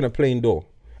to open a plane door.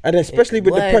 And especially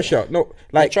with the pressure, No,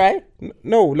 like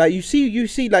you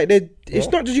see, like it's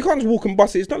not just you can't just walk and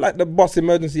bus it. It's not like the bus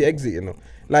emergency exit, you know.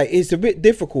 Like it's a bit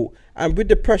difficult, and with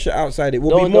the pressure outside, it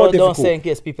will be more difficult. Don't say in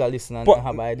case people are listening and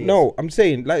have ideas. No, I'm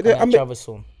saying like I'm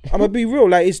gonna be real.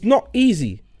 Like it's not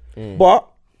easy, but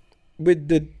with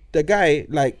the guy,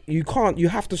 like you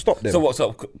have to stop them. So what's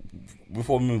up?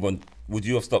 Before we move on, would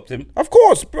you have stopped him? Of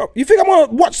course, bro. You think I'm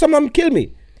gonna watch someone kill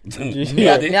me? Me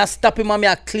I stop him and me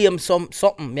I claim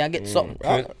something. Me I get something.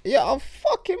 I'll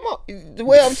fuck him up. The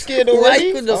way I'm scared already. Why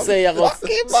you could just say you go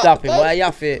stop him? Why you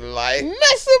have to like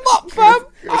mess him up, fam?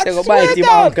 I swear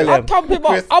down. I'll pump him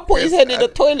up. I'll put his head in the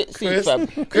toilet seat, fam.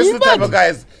 Chris the type of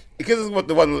guys. Because it's what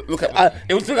the one look at.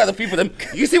 It was look at the people. Them,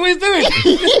 you see what he's doing?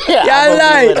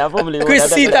 Yeah, lie.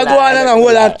 Chris Sita go on and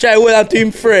hold on to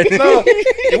him friend. No,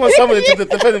 he wants somebody to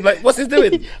defend him. Like, what's he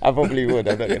doing? I probably would.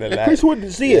 I'm not gonna lie. Chris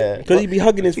wouldn't see it because he'd be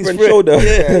hugging his friend's friend. shoulder.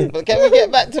 Yeah. But can we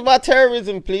get back to my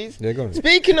terrorism, please? Yeah, go on.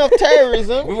 Speaking of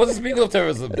terrorism, We wasn't speaking of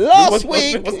terrorism. Last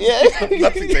week, yeah.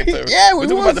 Yeah, we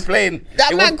talking was. about the plane.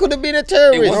 that It man was- could have been a It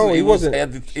terrorist. wasn't. No, he wasn't. He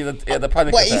had the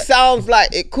panic But he attack. sounds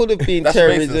like it could have been That's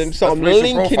terrorism, racist. so That's I'm racial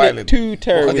linking profiling. it to Get the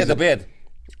terrorism. bed.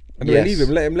 Anyway, Yes. leave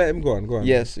him. Let him go on.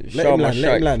 Yes, Let show him my land. shake.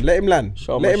 Let him land. Let him land.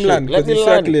 Show Let my him shake. land Let because me he's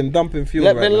land. circling, dumping fuel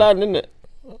Let right me now. land, innit?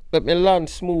 Let me land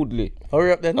smoothly.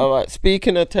 Hurry up then. All right.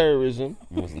 Speaking of terrorism,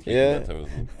 It wasn't speaking Yeah. of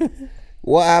terrorism.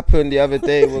 what happened the other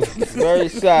day was very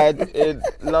sad in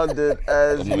London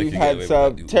as I'm not we've making had it away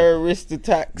some with that. terrorist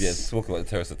attacks. Yeah, spoke about the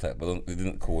terrorist attack, but they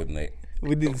didn't coordinate.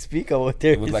 We didn't speak about It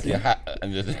terrorism. was like your hat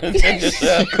and just.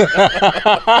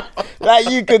 Like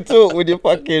you can talk with your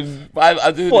fucking. But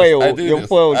I do Foil, this. I do your this.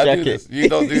 foil I do jacket. this. You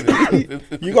don't do this.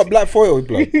 You got black foil,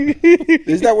 blood.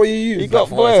 Is that what you use? You got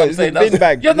That's foil. I'm It's a saying, bin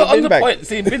bag. You're It's a not on bin the bag. point.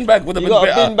 See, bin bag would have You been got a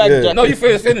better. bin bag Yeah. jacket. No, you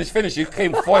finish. You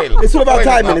came foil. It's all about Foil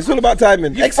timing. up. It's all about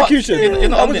timing. You Execution. You're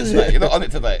not How on much it is tonight. You're not on it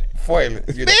tonight. Foil.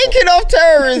 Speaking of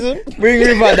terrorism, Bring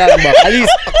Riverdale back.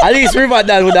 At least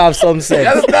Riverdale would have some You sense.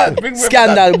 understand? Bring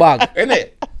Scandal bag. Innit?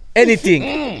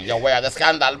 Anything. You wear the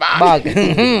scandal bag.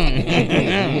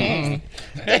 Bag.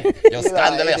 You're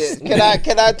scandalous.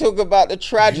 can I talk about the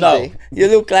tragedy? No. You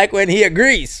look like when he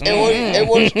agrees. It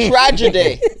was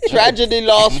tragedy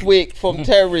last week from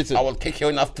terrorism. I will kick you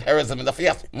enough terrorism in the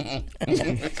face.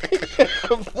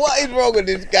 What is wrong with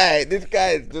this guy? This guy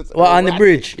is just. Well, on the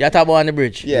bridge. You talk about on the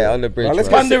bridge. Yeah, on the bridge. Now, let's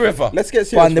right. Span the river. Let's get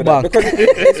serious On the for that, back.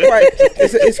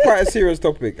 because it's quite a serious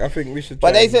topic. I think we should.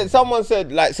 But try they and- said someone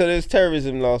said like so. There's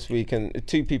terrorism last week and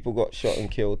 2 people got shot and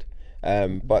killed.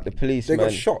 But the they policeman.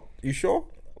 got shot. You sure?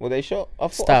 Were they shot? I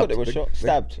thought Stabbed. they were shot.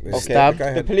 Stabbed. they Okay. stabbed.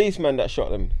 The policeman that shot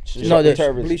them. No, Shot the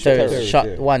terrorist. police Shot terrorist terrorist. shot.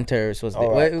 yeah. One terrorist was there.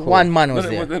 Alright, cool. One man was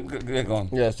there. Yeah, go on.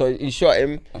 Yeah, so he shot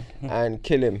him and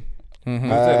killed him.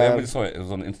 Everybody saw it. It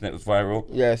was on the internet. It was viral.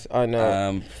 Yes, I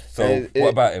know. So It- what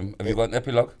about him? Have you got an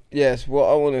epilogue? Yes, what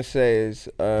I want to say is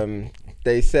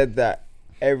they said that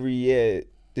every year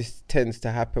this tends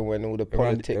to happen when all the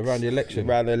politics around the election.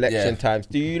 around election Yeah. times.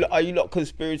 Are you lot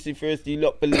conspiracy theorists? Do you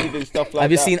lot believe in stuff like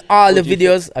Have you that? seen all Or the do you think-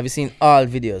 videos? Have you seen all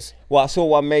videos? Well, I saw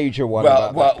one major one Well,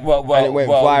 about that, well, and it went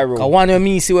well, viral. Cause one of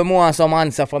me see when more want some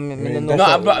answer from me. Me no No,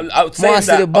 know. I'm saying Once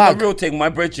in that the on bag. the real thing. My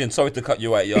brethren, sorry to cut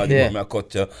you out, yeah. Yeah. I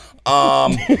cut you.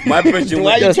 My brethren,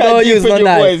 Why you Just trying no to use deepen no your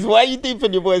knife. voice? Why you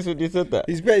deepen your voice when you said that?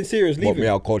 He's being serious. Leave him.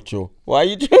 I'll cut you. Why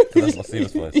you trying That's my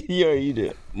serious voice. Yeah, you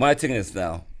did. My thing is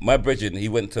now, my brethren, he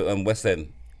went to West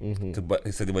End to buy,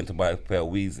 he said he went to buy a pair of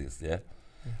WIFIs, yeah?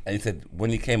 And he said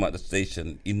when he came out the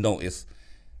station, he noticed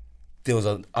there was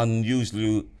an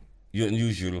unusually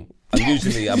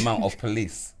amount of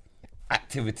police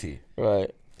activity.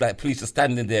 Right. Like police are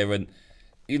standing there and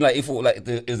you like he thought like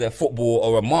is there football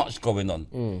or a march going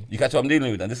on? You catch what I'm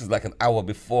dealing with? And this is like an hour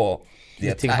before the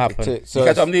The thing attack. happened. So You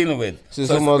catch it's- what I'm dealing with? so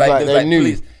it's almost like there's they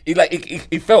knew. police.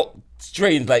 He felt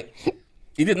strange, like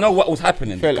he didn't know what was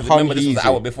happening. Felt 'Cause remember this was uneasy. the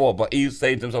hour before, but he was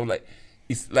saying to himself like,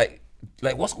 he's like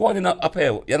what's going on up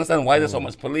here? You understand why there's so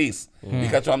much police? You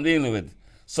catch what I'm dealing with?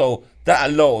 So that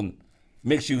alone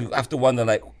makes you have to wonder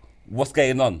like, what's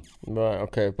going on? Right.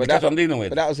 Okay. But That's what I'm dealing with.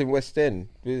 But that was in West End.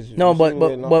 No, but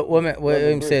what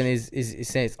I'm saying is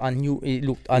saying it's it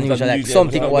looked unusual, like unusual,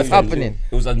 something it was was unusual. happening.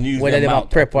 It was unusual. Whether they might amount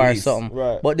of prep or police. something.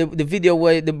 Right. But the video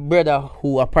where the brother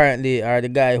who apparently are the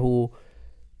guy who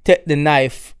take the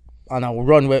knife and I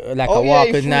run with like Oh, a yeah, walk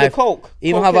he with threw knife. the coke.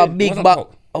 Even have a Cocaine. big Wasn't bag.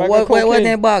 coke. Bag of Where cocaine.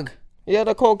 their bag? Yeah,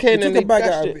 the cocaine He and took he the bag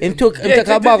dashed out. it. Him took Yeah, a he did,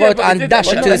 bag yeah, out but he and did dashed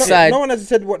that. it But to the no, side. No one has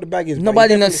said what the bag is. but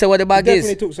Nobody he knows say what the bag he is.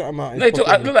 definitely took something out. No, it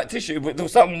looked like tissue, but there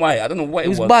was something white. I don't know what It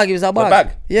was was. bag. It was a The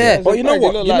bag. Yeah. But you know It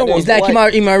what? looked You like know there what? It's like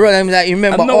white. him run and like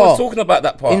remember And no one's oh. talking about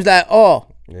that part. He was like oh.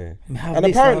 Yeah. have And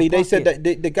this apparently in my they said pocket.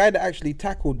 that the guy that actually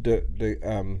tackled the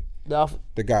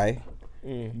guy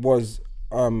was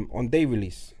on day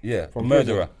release. Yeah, From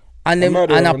murderer. And A then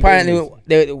murderer and on apparently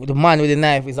dailies. the man with the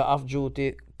knife is an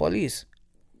off-duty police.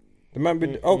 The man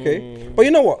with okay, but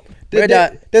you know what?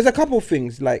 Brother- There's a couple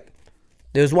things like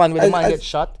There's one where the man As- gets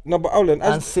shot no, but hold on.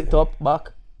 and As, sit up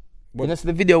back. What? You know, see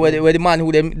the video where the man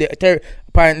who them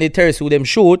apparently terrorists who them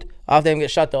shoot after them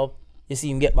get shot up, you see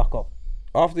him get back up.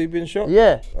 after you've been shot.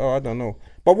 Yeah, Oh, I don't know.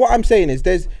 But what I'm saying is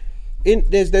there's I'm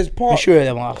part sure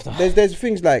them after. there's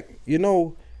things like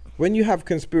when you have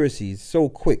conspiracies so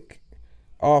quick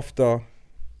after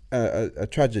a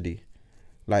tragedy,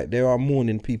 like there are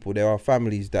mourning people, there are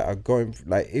families that are going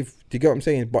like do you get what I'm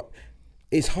saying? But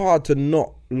it's hard to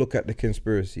not look at the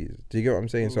conspiracies. Do you get what I'm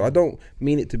saying? So I don't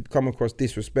mean it to come across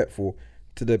disrespectful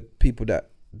to the people that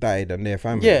died and their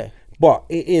family. Yeah. But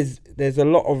it is. There's a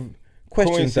lot of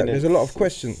questions. There's a lot of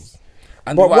questions.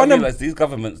 And But what I one of- realize, these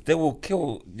governments, they will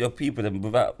kill your people and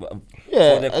without.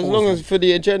 Yeah, for their as long causes. as for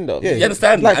the agenda. Yeah. You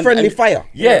understand? Like friendly fire.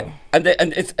 Yeah, and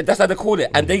it's that's how they call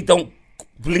it, and they don't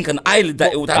blink an eyelid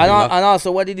that it would And, happen. and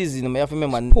also what it is, you know, you have to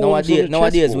remember Pawns on the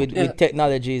nowadays chessboard. with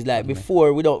technology is like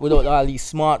before without all these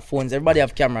smartphones, everybody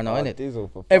have camera now, innit? Diesel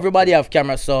for fuck's Everybody have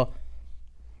camera, so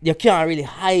you can't really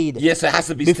hide. Yes, it has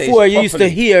to be staged Before you used to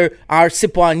properly. hear or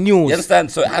sip on news. You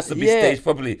understand? So it has to be Yeah. staged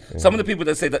properly. Some of the people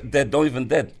that say that they're not even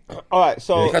dead. All right,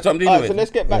 so You catch what I'm dealing all right, with? so let's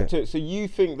get back to it. So you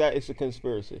think that it's a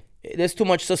conspiracy? There's too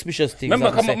much suspicious things.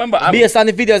 Remember, I'm saying. I'm- based on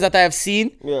the videos that I have seen,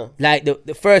 Yeah. like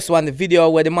the first one, the video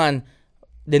where the man,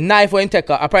 the knife when take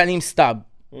apparently him stab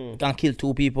and kill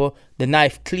 2 people. The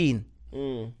knife clean.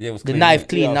 Yeah, it was The clean, knife yeah.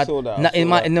 clean, Yeah, I not saw that, I not saw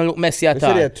it that. not look messy at They said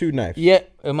all. he had 2 knives. Yeah,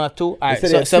 am I 2? They Alright, said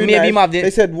he had so 2 maybe knives. him have the They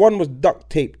said one was duct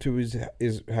taped to his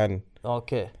hand,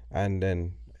 okay. and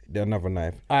then another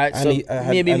knife. Alright, and so he had,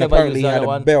 maybe and never apparently he use had that a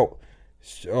one. belt,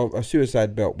 a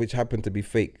suicide belt, which happened to be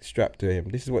fake, strapped to him.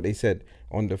 This is what they said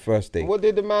on the first day. What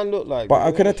did the man look like? But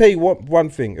can I tell you one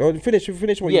thing? Finish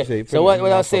what Yeah. you say. So what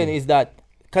I was saying is that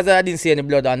because I didn't see any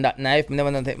blood on that knife, I never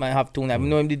know that might have 2 knives. I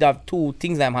know him did have 2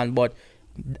 things in his hand, but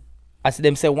I see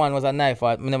them say one was a knife, or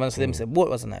I never see them say both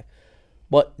was a knife.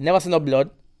 But never see no blood.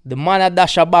 The man had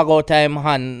dash a bag out of him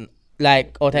hand,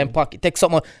 like out of him pocket. Take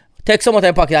some out of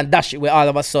him pocket and dash it where all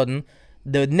of a sudden.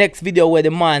 The next video where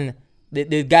the man,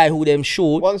 the guy who them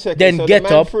shoot, 1 second. then so get the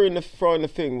man up. throwing the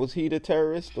thing. Was he the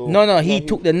terrorist? Or No, he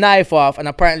took the knife off, and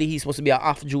apparently he's supposed to be an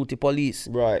off-duty police.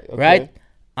 Right. Okay. Right?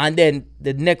 And then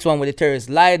the next one where the terrorist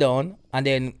lie down, and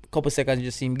then a couple seconds you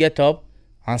just see him get up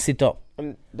and sit up.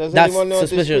 And does That's anyone know a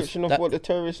suspicious. description of That- what the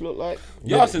terrorists look like?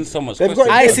 You're asking so much. They've got-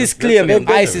 questions. ISIS claim him.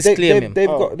 ISIS claim him. They've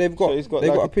Oh, got so he's got they've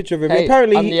like got a- a picture of him. Hey,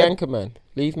 Apparently, I'm he, the anchor man.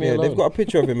 Leave me alone. they've got a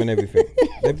picture of him and everything.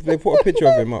 they put a picture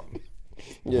of him up.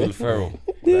 Will Ferrell.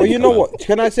 But you know what?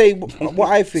 Can I say what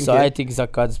I think? So yeah? I think it's a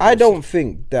conspiracy. I don't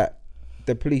think that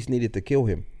the police needed to kill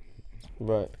him.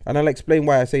 Right. And I'll explain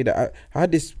why I say that. I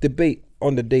had this debate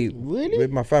on the day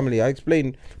with my family. I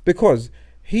explained because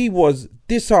he was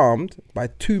disarmed by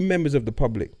 2 members of the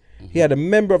public. He had a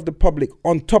member of the public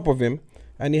on top of him,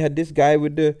 and he had this guy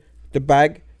with the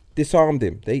bag disarmed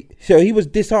him. So he was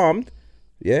disarmed,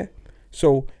 yeah.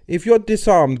 So if you're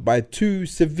disarmed by 2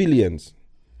 civilians,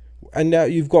 and now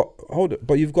you've got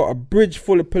a bridge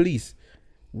full of police,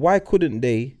 why couldn't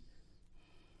they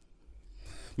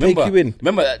take you in?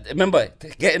 Remember,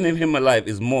 getting him alive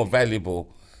is more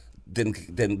valuable than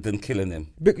killing him.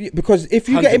 Because if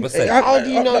you get him, 100%. How do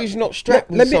you know he's not strapped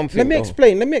with something? Let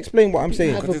me explain what I'm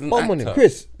saying. have Because he's an bomb on actor. him.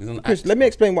 Chris, He's an let actor. me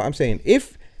explain what I'm saying.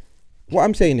 What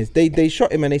I'm saying is they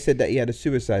shot him and they said that he had a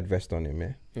suicide vest on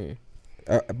him,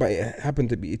 yeah. But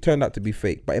it turned out to be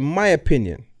fake. But in my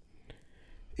opinion,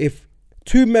 if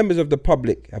 2 members of the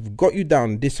public have got you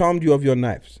down, disarmed you of your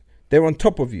knives, they're on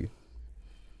top of you.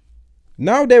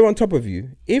 Now they're on top of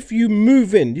you. If you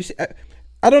move in, you see,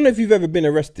 I don't know if you've ever been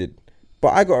arrested, but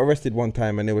I got arrested one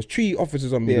time and there was 3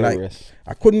 officers on me. Yeah, Like arrest.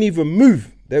 I couldn't even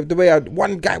move. The way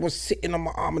one guy was sitting on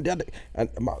my arm and the other, and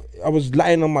I was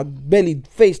lying on my belly,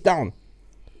 face down.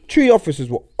 3 officers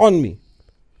were on me.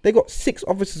 They got 6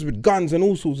 officers with guns and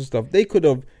all sorts of stuff. They could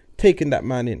have taken that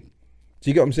man in. Do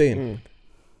you get what I'm saying?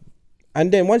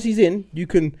 And then once he's in, you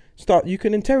can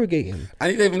interrogate him.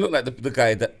 And he don't even look like the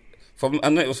guy that I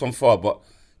know it was from far, but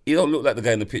he don't look like the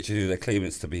guy in the picture who they're claiming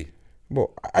it to be. But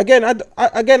again,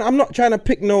 I'm not trying to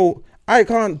pick no. I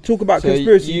can't talk about So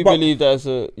conspiracy. you but believe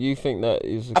you think that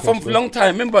is a From a conspiracy? long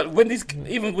time. Remember when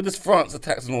even with this France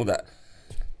attacks and all that,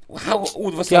 how all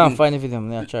of a Can't sudden. find anything.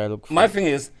 I'm try to look for My it. thing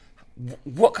is,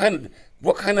 what kind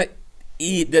of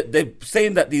they're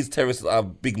saying that these terrorists are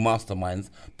big masterminds,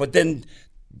 but then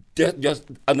they're just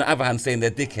on the other hand saying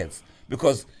they're dickheads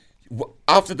because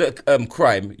after the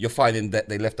crime, you're finding that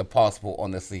they left a passport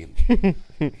on the scene.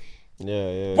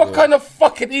 Yeah. What kind of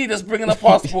fucking idiots bringing a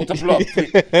passport to block?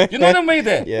 You know what I mean?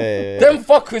 There, Yeah. them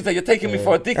fuckers that you're taking me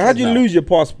for a dickhead. how do you now. lose your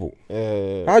passport?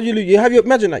 How do you lose?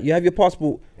 Imagine that you have your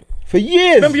passport for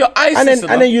years. Remember your ISIS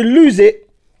and then you lose it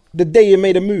the day you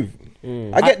made a move.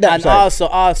 I get that. And side.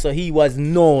 also he was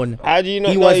known. How do you not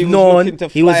He know was he was known. looking to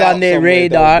He was fly on out their somewhere,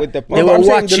 though, radar. with the They But were I'm saying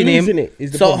the watching losing him. it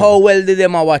is the So problem. how well did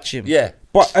them watch him? Yeah.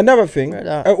 But another thing,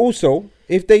 Brother. also,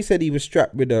 if they said he was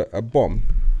strapped with a bomb,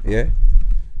 yeah,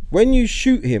 when you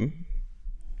shoot him,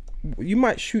 you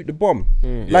might shoot the bomb.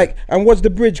 Like, and was the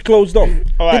bridge closed off?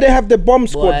 Did they have the bomb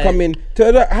squad come in?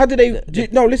 How did they?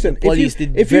 No, listen. Police if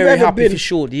did you've very ever happy been, to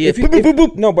shoot.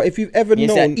 no, but if you've ever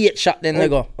known, 8 shot then they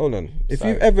go. Hold on. If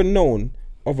you've ever known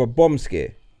of a bomb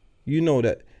scare, you know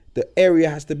that the area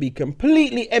has to be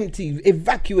completely empty,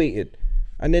 evacuated,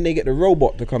 and then they get the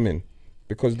robot to come in.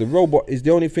 Because the robot is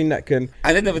the only thing that can.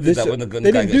 And they never did that when the gun.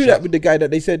 They didn't do that with the guy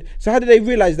that they said. So how did they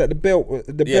realize that the belt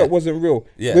wasn't real?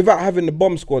 Yeah. Without having the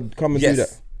bomb squad come and do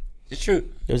that. It's true.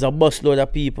 There's a busload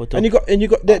of people. And you got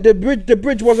the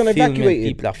bridge wasn't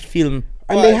evacuated. People are film.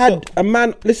 And they had a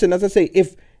man. Listen, as I say,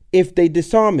 if they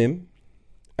disarm him,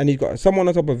 and he's got someone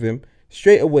on top of him,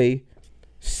 straight away,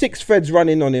 6 feds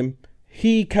running on him.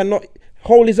 He cannot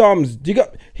hold his arms.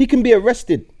 He can be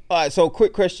arrested. All right, so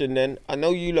quick question then. I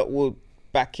know you lot will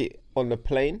back it on the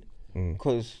plane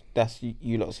because that's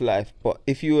you lot's life. But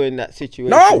if you were in that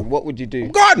situation, what would you do?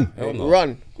 I'm gone.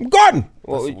 Run. I'm gone.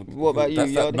 What about you,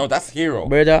 Yardi? No, that's hero.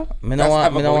 Brother, me no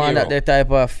want that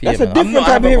type of fear. That's a man. different I'm not type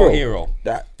of have a hero. go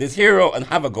hero. There's hero and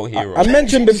have a go hero. I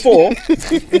mentioned before,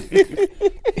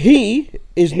 he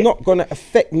is not gonna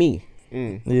affect me.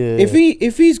 Yeah.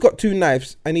 If he's got 2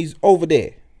 knives and he's over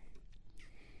there,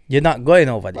 You're not going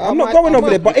over there. I'm not going over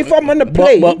there. But if I'm on the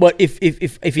plane, but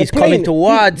if he's coming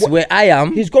towards where I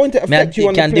am, he's going to affect you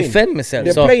on the plane. can defend myself.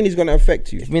 The So plane is going to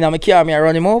affect you. if me na me car, me I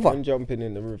run him over. I'm jumping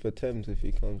in the River Thames if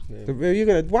he comes near. You're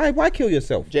gonna why kill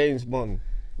yourself? James Bond.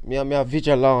 Me a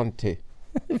vigilante.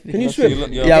 Can you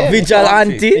swim? Yeah,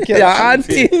 vigilante. Yeah,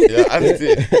 auntie.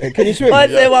 Can you swim? What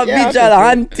say what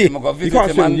vigilante? You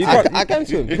can't swim. I can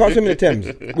swim. You can't swim in the Thames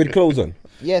with clothes on.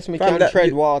 Yes, me Fam, can that- tread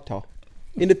you- water.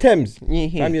 In the Thames.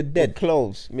 Mm-hmm. Fam, you're dead.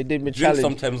 Clothes. Me did me Drink challenge.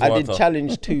 some Thames I did water.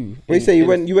 challenge 2. What you say? You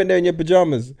went there in your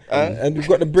pajamas and you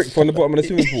got the brick from the bottom of the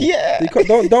swimming pool. Yeah. You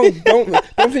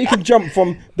don't think you can jump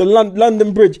from the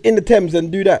London Bridge in the Thames and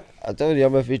do that. I told you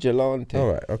I'm a vigilante.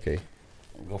 All right. Okay.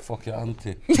 Go fuck your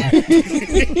auntie. Do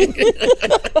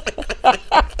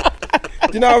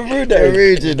you know how rude that That's is?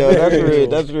 rude, you know. That's rude.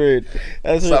 That's rude.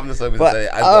 That's rude. Something to But, say.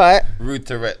 I all right. Rude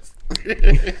Tourette's.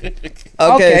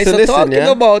 Okay, so listen, talking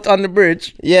yeah. about on the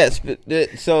bridge. Yes, but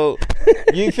so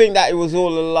you think that it was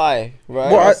all a lie, right?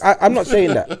 Well, I'm not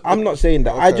saying that. I'm not saying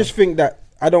that. I Okay. just think that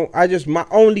my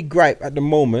only gripe at the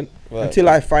moment, Right. until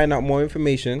I find out more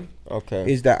information, Okay.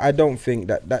 is that I don't think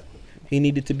that he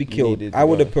needed to be killed. Needed, I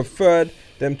would have right. preferred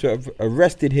them to have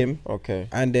arrested him, Okay.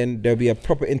 and then there'll be a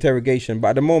proper interrogation.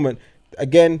 But at the moment,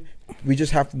 again, we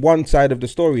just have one side of the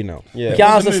story now. Yeah. Can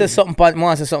I also say something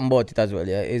about it as well,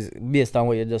 yeah? Is based on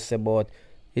what you just said about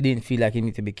he didn't feel like he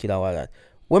need to be killed or all that.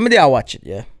 When me there watch it,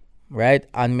 yeah, right?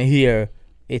 And me hear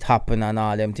it happen and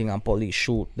all them thing and police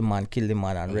shoot the man, kill the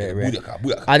man and red.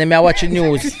 Booyaka. And then me I watch the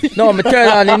news. No, me turn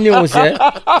on the news,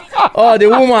 yeah. Oh, the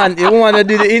woman that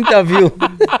did the interview.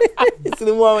 It's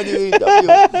the woman that did the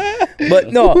interview.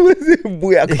 But no.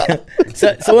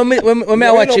 so when me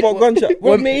I watch know it, about gunshot.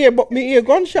 when me hear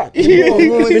gunshot.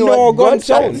 Me know gun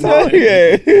sound.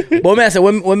 Yeah. But me I say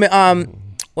when me I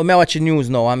watch the news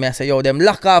now and me I say yo them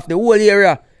lock off the whole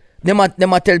area. Them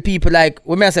a tell people like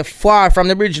when me I say far from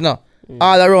the bridge now.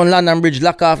 All around London Bridge,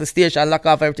 lock off the station, lock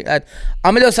off everything. And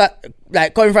me just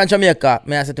like coming from Jamaica,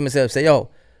 me I say to myself, say yo,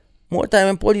 more time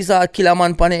when police are kill a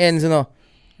man on the ends, you know.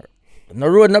 No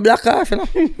road no block off, you know.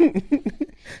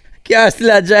 Car still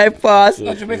a drive past.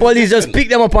 No, Jamaica's Police just different. pick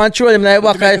them up and throw them like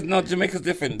back. Jamaica's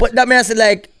different. But that means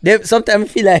like they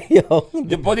sometimes feel like yo.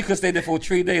 The body could stay there for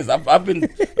 3 days. I've driven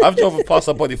past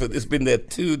a body it's been there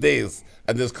 2 days,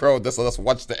 and there's crowd. Just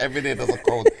watch the every day. There's a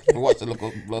crowd. We watch the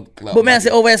local blood clot. But man, I say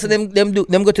over here, so them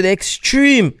go to the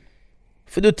extreme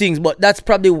for do things. But that's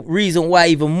probably the reason why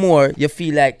even more you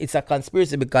feel like it's a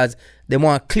conspiracy because they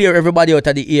want to clear everybody out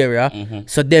of the area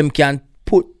so them can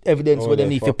put evidence where them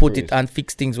need to put it and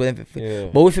fix things with them. Yeah.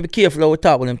 But we have to be careful how we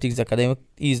talk about them things because they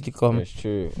easily come. That's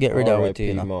true. Get rid of it, R.I.P.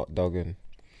 you know. Mark Duggan.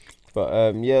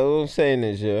 But yeah, what I'm saying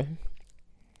is, yeah.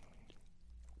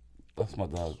 That's my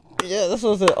dog. Yeah, that's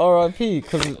what I said, R.I.P.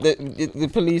 Because the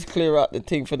police clear out the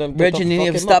thing for them. Reggie, you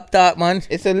need to stop that, man.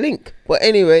 It's a link. But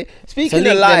anyway, speaking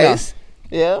link of them lies,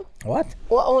 yeah. What?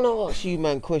 What I want to ask you,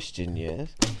 man, question,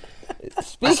 yes. I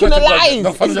Speaking swear of to God, lies, no,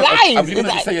 it's funny, lies. I'm going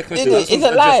to say a question. It's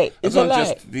a lie. It's a lie.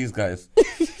 Just these guys.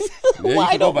 Why you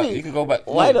can go don't back. we? You can go back.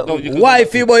 Why No, don't you we? can Why go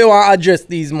back people you want to address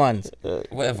these mans?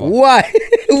 Whatever. Why?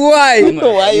 Why?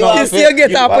 Why you You want still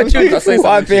get you- opportunity. I say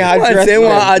Why something to you. Man say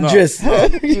want to address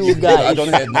you I guys.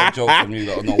 don't hear no jokes from you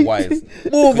that are not wise.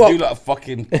 Move Could up. you like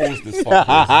fucking pause this fucking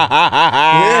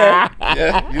Yeah. Yeah.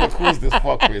 Yeah, you caused this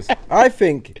fuck, Chris. I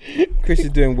think Chris is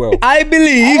doing well. I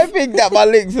believe I think that my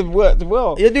links have worked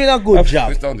well. you're doing a good job.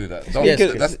 Chris, don't do that. Don't Yes,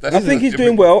 do Chris. that. I think he's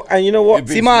doing well, and you know what? You've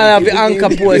See, man, I have the anchor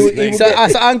he- post. he- So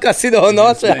as anchor sit down,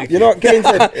 no, sir. You know what Kane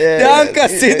said? The anchor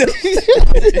sit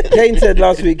down. Kane said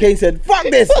last week. Kane said, "Fuck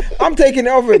this! I'm taking it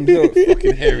off him." So,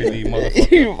 Fucking hairy knee,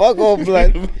 motherfucker. Fuck off,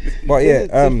 blood. but yeah,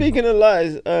 So speaking of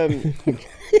lies,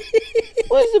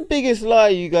 what's the biggest lie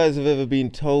you guys have ever been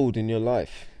told in your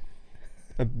life?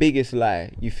 A biggest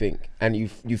lie you think, and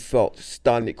you felt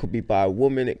stunned. It could be by a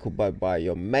woman, it could be by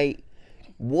your mate.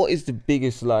 What is the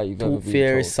biggest lie you've ever Tooth been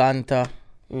Fairy told? Santa.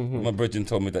 My brethren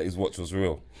told me that his watch was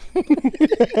real.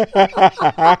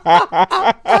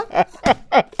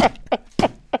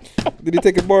 did he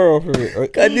take a borrow off of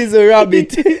it? Cause this a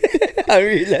rabbit. I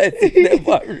realized it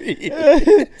never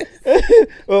real.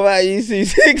 What about you,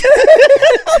 C6?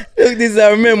 Look, this I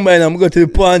remember and I'm going to the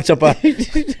pawn shop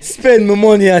and spend my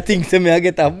money. I think to me I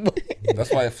get a.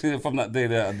 That's why I feel from that day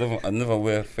there, I never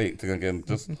wear fake thing again.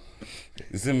 Just,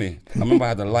 you see me? I remember I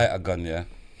had a lighter gun, yeah,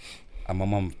 and my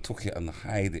mum took it and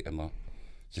hide it, you know.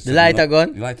 She said, lighter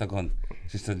gun? The lighter gun.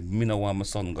 She said, me no want my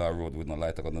son go road with no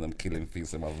lighter gun and I'm killing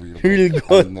things in my real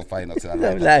gun. I'm not fine until I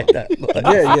Lighter lighter gun.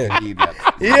 Yeah. Idiot.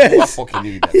 Yes. I fucking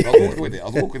idiot. I was walking with it. I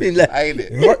was walking with it. Hide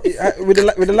it. What,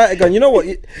 with the lighter gun, you know what?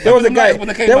 There was a guy. When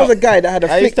they came There was out. a guy that had a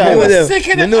I flick used to You have know a- them. sick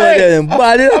in You it, know hey. them.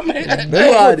 Bad.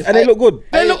 good, and they look good.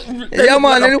 They look. Yeah,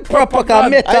 man, they look proper car I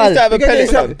used to have metal. a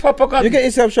pellet gun. Proper gun. You get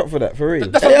yourself shot for that, for real.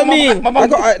 That's What what you mean? My mum.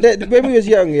 When we was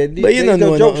young, yeah, But you don't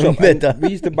know joke nothing shop. and better. We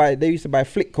used to buy. They used to buy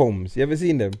flick combs. You ever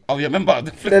seen them? Oh, you remember?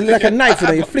 They're like a knife, you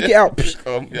know. You flick it out.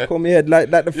 Yeah. Comb your head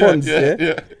like the fonts, yeah.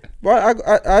 yeah. But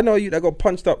I know you that got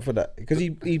punched up for that because he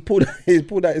pulled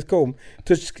out his comb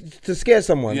to scare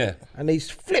someone. Yeah. And they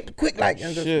flipped quick like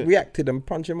and just Shit. reacted and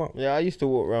punch him up. Yeah, I used to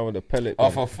walk around with a pellet Oh,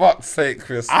 gun. for fuck's sake,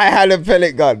 Chris. I had a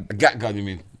pellet gun. A gat gun, you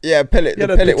mean? Yeah, pellet. Yeah,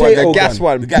 the the pellet one, potato the gas gun.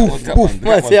 one. The gat one, gat one. the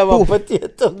Man, gat see, I'm one. a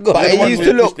potato But gun. it The one used where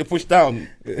to you look. They push down.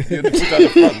 You push down the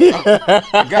front.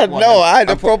 The gat one. No, I had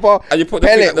a And put- proper And you put the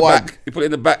thing pellet at the one. back. You put it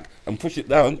in the back and push it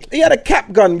down. He had a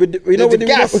cap gun with the, With the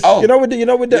gas. Oh. you know with the Yeah,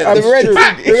 the red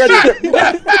the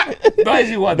red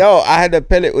Noisy one. No, I had a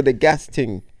pellet with a gas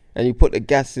thing, and you put the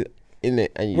gas in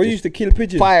it, and you We just used to kill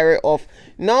pigeons. fire it off.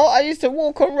 No, I used to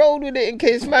walk on road with it in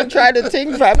case man tried the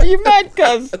thing, fam. Are you mad,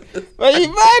 cuz? Are you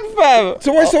mad,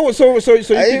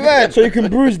 fam? So you can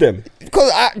bruise them.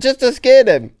 Because just to scare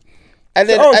them. And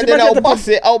then, Oh, so and then imagine I'll the bust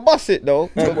it. I'll bust it though.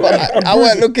 But I bruise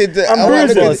weren't it. looking to. And I weren't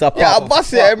bruise looking it. to- Yeah, I'll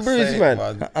bust it and bruise,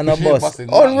 man. And a bus.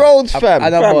 On roads, fam.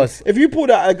 And a Fam, bus. if you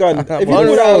pulled out a gun, if you On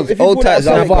pulled out, roads, if you old pulled out times,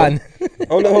 A Snapper. van.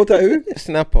 hold tight, who?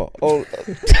 Snapper. Oh,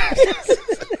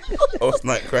 Oh,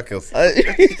 snipe crackers. Yeah,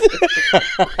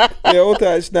 hold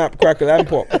tight, snap, crackle, and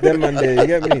pop. Them man there, you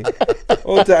get me?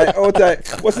 Hold tight.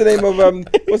 What's the name of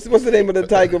what's the name of the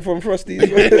tiger from Frosty's?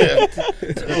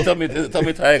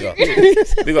 Tommy Tiger.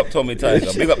 Big up Tommy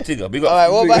Tiger. Big up Tigger. Big all up.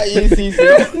 right. What about you,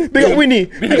 CC? Big up Winnie.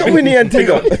 Big up Winnie and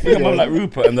Tigger. Big up man like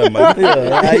Rupert and them, man.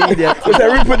 What's that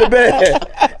Rupert the Bear?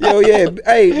 Yo, yeah.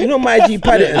 Hey, you know my G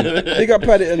Paddington. Big up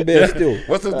Paddington Bear still.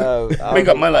 What's the I big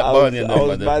up man like I was- Barney and I them,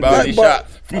 was man. bad. Barney But- shot.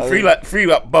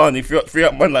 Free up Barney. Free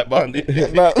up man like Barney.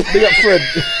 But- Big up Fred.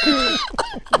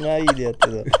 Nah, idiot.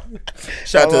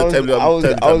 Shout out to the I was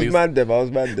Teletubbies. mad them. I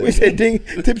was mad them. We said ding,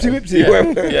 tipsy whipsy.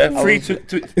 Yeah, free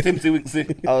Timsy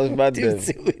Wixie. I was mad them.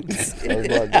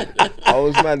 I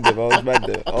was mad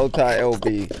them. Old tight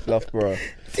LB, Loughborough.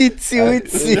 Titsy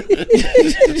witsy.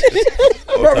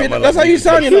 Bro, that's how you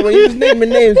sound, you know, when you just naming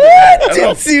names.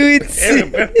 Titsy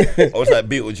witsy. I was like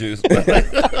Beetlejuice.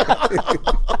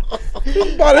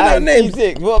 Balling out names.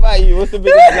 T6, what about you? What's the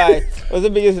biggest lie? What's the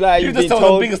biggest lie You you've just been told the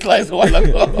told? biggest lies a while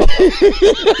ago.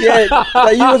 Yeah,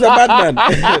 that you was a bad man.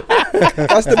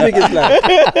 That's the biggest lie.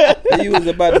 That you was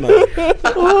a bad man.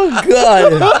 Oh,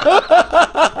 God.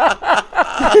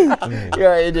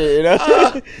 You're an idiot, you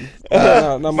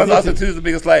know? No, Man's asking who's the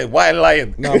biggest lie. Why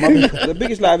lying? No, the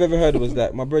biggest lie I've ever heard was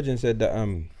that my brethren said that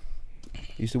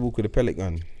he used to walk with a pellet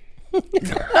gun. Bro,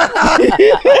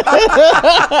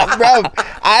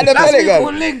 I had a pellet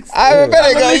gun. I had a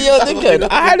pellet gun. You're thinking.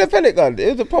 I had a pellet gun.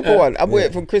 It was a proper one. I bought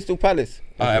it from Crystal Palace.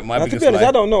 Alright, my Now, to biggest be honest, lie.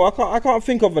 I don't know. I can't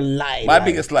think of a lie. My like.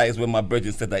 biggest lie is when my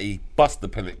brother said that he bust the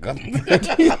pellet gun.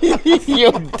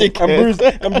 You're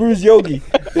dickhead. and Bruce Yogi.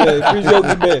 Yeah, Bruce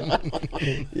Yogi Bear.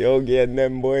 Yogi and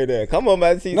them boy there. Come on,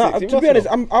 man. C6. No, you to must be honest,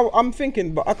 know. I'm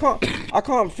thinking, but I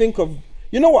can't think of.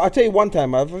 You know what? I tell you one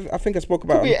time. I think I spoke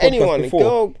about Could it be on the podcast anyone. before.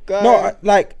 Girl, guy. No,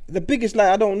 like the biggest lie.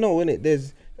 I don't know, innit?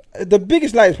 There's the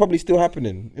biggest lie is probably still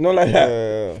happening. You know, like that.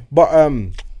 Yeah. But All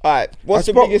right. What's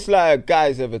I the spoke- biggest lie a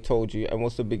guy's ever told you, and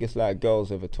what's the biggest lie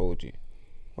girls ever told you?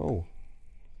 oh,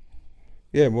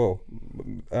 Yeah, well,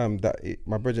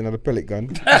 my brother had a pellet gun.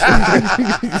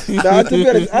 Nah, to be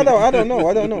honest, I don't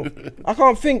know. I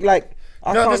can't think like.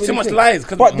 I No, can't there's too really much think. lies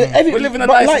because But we live in a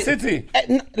nice city.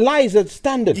 Lies are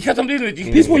standard. You can't dealing with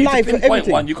People lie for pinpoint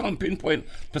everything. one. You can't pinpoint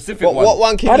specific But one. what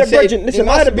one I can had you a say? brethren. Listen, It I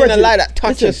must had a have been a brethren. lie that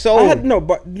touched your soul.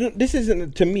 But this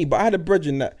isn't to me. But I had a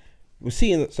brethren that was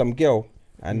seeing some girl,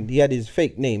 and he had his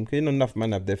fake name. Cause you know enough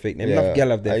men have their fake name. Enough girl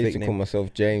have their I used fake to name. call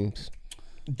myself James.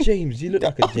 James, you look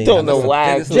like a James. Don't know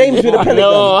why. James with a pellet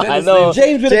gun. I know.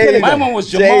 James with a James. pellet My gun. one was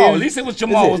Jamal. James. At least it was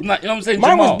Jamal. Is it? Was not, you know what I'm saying?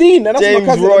 Mine Jamal. was Dean, and that's James my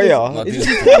cousin. Royer. No, It's Dean.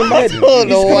 just in my head. I don't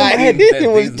know It's in why. my head.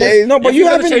 It was James. No, but If you you're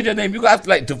gonna haven't. change your name, you have to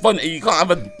like Devontae. You can't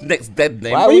have a next dead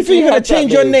name. Why What do you would think you you're gonna have that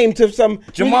change your name? name to some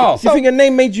Jamal. You think your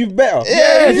name made you better?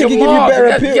 Yeah, you think it give you Jamal. better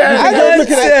Yeah, appeal? yeah. I don't Look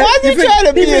at say- that. why you trying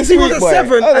to be a he was sweet a boy?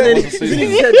 7, Oh, and then that he was a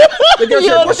sweet said, the girl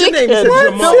said, "What's your name?" He said,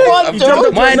 What Jamal. the fuck, He jumped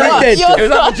up to Mine his is knife. dead. It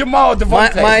was either Jamal or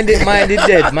Devontae. Mine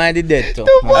is dead. So.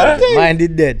 Devontae. Mine is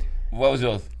dead. What was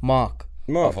yours? Mark.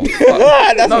 Mark.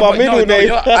 That's my but middle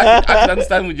name. I can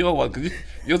understand with your one because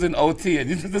yours in OT and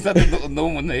you just had a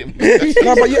normal name.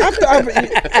 No, but you have to have.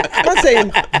 I'm not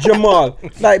saying Jamal,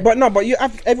 like, but you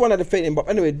have. Everyone had a fake name. But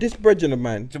anyway, this brethren of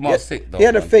mine, Jamal's sick though. he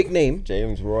had a man. fake name.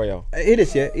 James Royer. Hear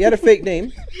this, yeah? He had a fake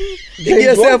name. Give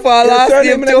yourself what? a He had last surname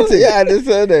name and too. everything. Yeah, the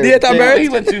surname. Date of James- birth? He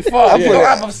went too far. You put don't it-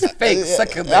 have a fake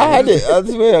second name. I had it. I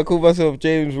swear I called myself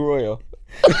James Royer.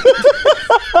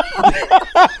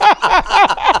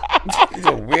 He's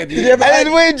a weird. Did you ever- And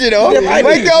it's weird, you know. Yeah, I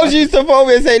When do. girls used to phone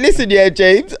me and say, "Listen, yeah,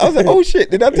 James," I was like, "Oh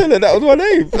shit, did I tell her that was my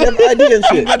name?" He have ID and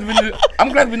shit. I'm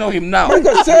glad we know him now. Man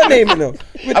got surname, you know.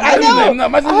 With I'm glad we know ID. him now.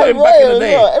 Imagine I knowing had him back in Royer the as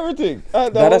day. well, everything. Nah,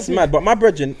 that's mad. But my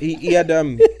brethren, he had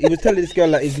he was telling this girl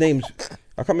like his name's.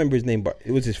 I can't remember his name, but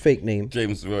it was his fake name.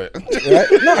 James Roy. Right?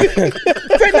 No, fake.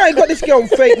 No, he got this girl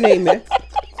fake name. Yeah,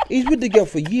 he's with the girl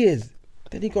for years.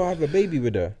 Then he go have a baby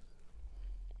with her.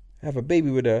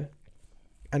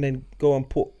 And then go and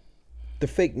put the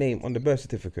fake name on the birth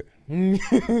certificate. That's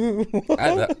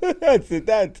it.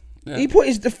 That. Yeah. He put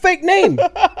the fake name.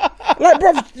 Like,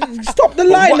 bro, stop the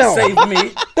lie What now. saved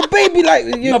me? The baby, like,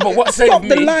 you No, but what saved stop me?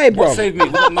 the lie, bro. What saved me?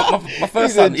 My first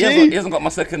He's a son, G. he hasn't got my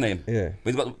second name. Yeah.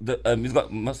 But he's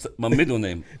got my middle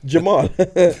name. Jamal. Might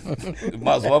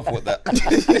as well put that.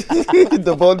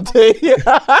 Devontae.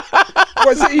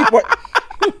 What's it? What?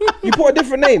 You put a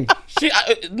different name. She,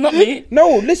 not me.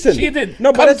 No, listen. She did.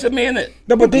 No, Come but to me, innit?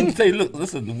 No, but didn't did- say, look,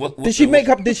 listen. did she make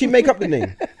up the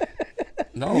name?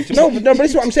 No, No, but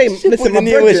this is what I'm saying. Listen, my the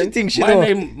name where she brethren. thinks she my know.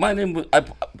 name. My name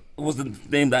was the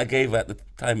name that I gave her at the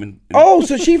time. In Oh,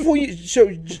 so she thought you. So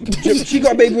she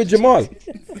got a baby with Jamal.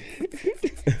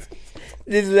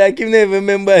 This is like him never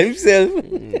remember himself.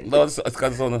 No, it's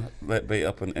because I want to let bait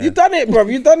up and air. You done it, bro.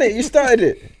 You done it. You started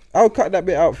it. I'll cut that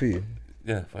bit out for you.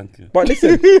 Yeah, thank you. But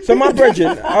listen, so my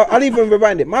brethren, I'll even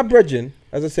rewind it. My brethren,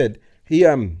 as I said, he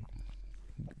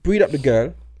breed up the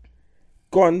girl,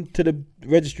 gone to the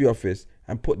registry office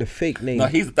and put the fake name. No,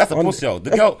 that's a on- pussy. The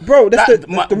girl, bro, that's the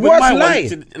with worst mine lie.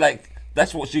 Like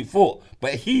that's what she thought,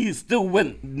 but he still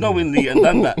went knowingly and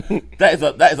done that.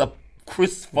 That is a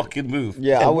Chris fucking move.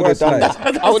 Yeah, I And would have worse done lies.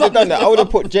 that. I would have done that. I would have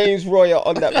put James Royer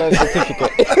on that birth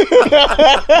certificate.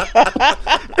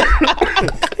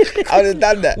 I would have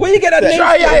done that. Where you get that name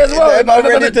Try from? eye as well. If I'm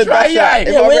ready to Try dash out, eye. if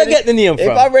Yeah, I'm where you ready- get the name If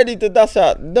from? I'm ready to dash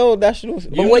out, no nationals.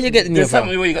 But where you get the name Just tell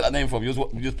me from? where you got that name from. You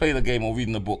was playing a game or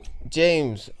reading a book.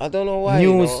 James, I don't know why.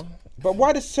 News. You know? But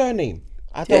why the surname?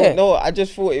 I don't Yeah. know. I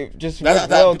just thought it just Does went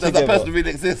well that together. person really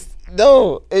exist?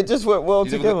 No, it just went well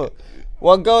You never together. got-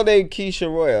 One girl named Keisha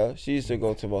Royer, she used to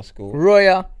go to my school.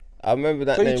 Roya. I remember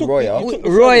that So you name, took- Royer. you took-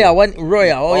 Roya.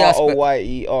 Roya. Oh, yeah.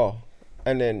 Royer.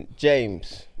 And then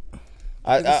James.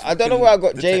 I don't know where I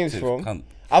got James Detective, from. cunt.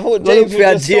 I thought Go look James for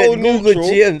your was just so Google neutral.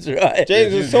 James, right?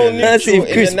 James was so Yeah. Let's see neutral if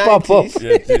in Chris the pop up.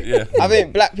 90s. Yeah. I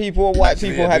think black people or white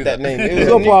people Yeah, had do that that. name. It was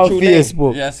Go a up on neutral name.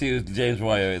 Facebook. Yeah, I see who James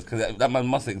Royer is because that man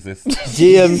must exist.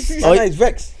 James. Oh, nice,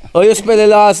 Vex. Oh, you spell the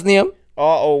last name?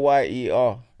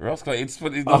 Royer. Roscoe, it's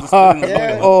funny. He's not spelling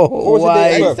Yeah. it. Oh, What was the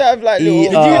I date? why? used to have like little E-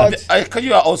 cards. Because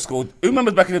you are old school. Who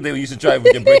remembers back in the day when you used to drive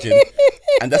with your bridging?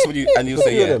 And that's what you say, Few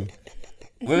of yeah. them.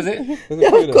 Where is it? There's a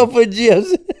few of them. Couple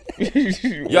James.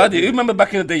 Yeah, who remember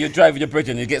back in the day you drive with your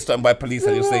bridging and you get stopped by police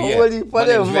and you say, yeah. Well, you put my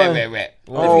name's them, Red, man. Red, Red.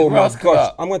 Oh my Roscoe.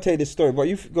 gosh, I'm gonna tell you this story, but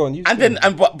you go on.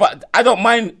 But I don't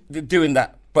mind doing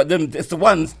that. But then it's the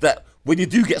ones that when you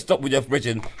do get stopped with your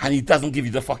bridging and he doesn't give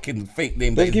you the fucking fake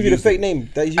name. They that give he's you the using. fake name.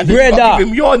 That is And then you Brother. gotta give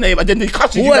him your name and then they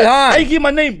cut you. Hold Like, on. how you give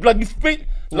my name? Like, you speak.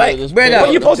 Like, just brother.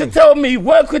 what you supposed to tell me?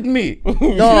 Work with me.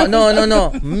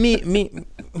 No. Me,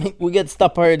 we get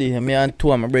stopped already. Me and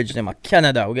two of my bridge them at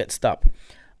Canada. We get stopped.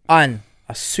 And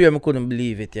I swear I couldn't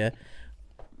believe it, yeah.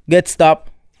 Get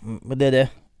stopped. We did it.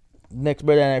 next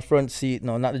brother in the front seat,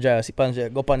 no, not the driver, sit on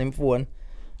go on him phone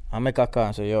and make a call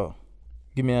and say, yo,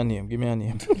 give me a name.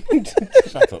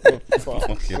 Shut up.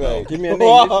 Right, give me a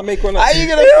name. Let's make one up. Are you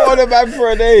gonna call the man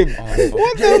for a name?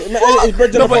 What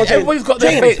the? No, but everybody's got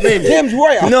their fake name. James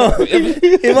Royer. No,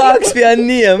 if I ask for a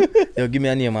name, yo, give me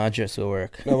a name and address will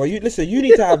work. No, well, you listen. You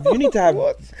need to have.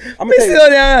 What? I'm Me gonna sit tell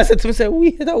down there and I said to myself,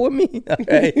 we that with me.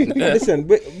 Alright. you. Listen,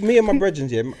 me and my brethren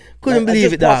here. Couldn't I believe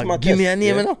just it, passed dog. my Give me test, a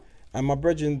name, yeah? you know. And my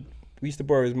brethren, we used to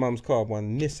borrow his mum's car,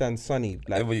 one Nissan Sunny.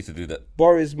 Like Everybody used to do that.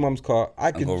 borrow his mum's car.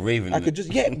 I could go raving I in could it.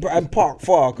 just and park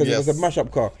far because Yes. it was a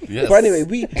mashup car. Yes. But anyway,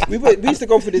 we used to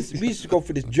go for this. We used to go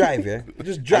for this drive. Yeah, we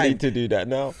just I drive. need to do that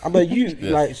now. I'm like you,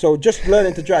 like so, just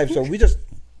learning to drive. So we just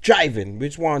driving. We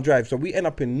just want to drive. So we end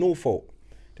up in Norfolk.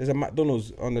 There's a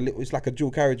McDonald's on the little. It's like a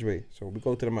dual carriageway. So we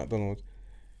go to the McDonald's.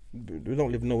 We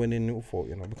don't live nowhere near Norfolk,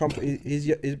 you know. We come.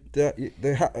 The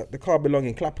car belong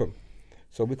in Clapham,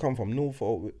 so we come from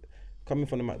Norfolk, coming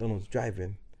from the McDonald's,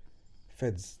 driving.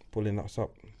 Feds pulling us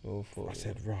up. I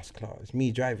said, Ross Clark, it's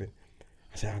me driving.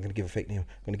 I said, I'm gonna give a fake name.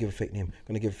 Gonna give a fake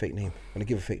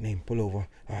name. Pull over.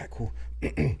 All right, cool.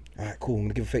 I'm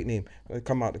gonna give a fake name. I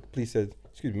come out. The police said,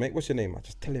 excuse me, mate, what's your name? I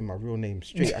just tell him my real name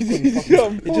straight. I couldn't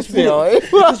fucking. It just wouldn't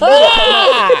come out.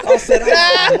 I said,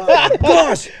 oh my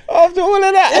gosh. After all of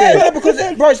that, Yeah, because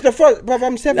bro, it's the first. Bro,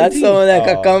 I'm 17. That sounds like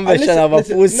a convention of a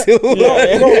pussy.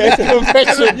 No,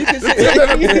 listen. You can say.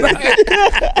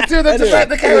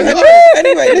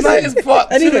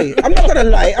 Anyway, I'm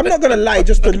not gonna lie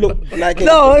just to look like.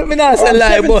 No, I mean, I said I'm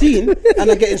lie, but 17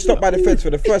 and I'm getting stopped by the feds for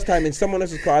the first time in someone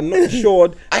else's car. I'm not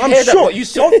assured. I I'm hear that, sure. but you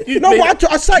still- you No, made- but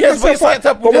I psyched Yes, but you myself psyched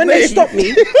up up. with But your when they name. stop me,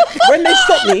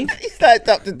 he started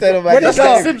up to tell him When about it's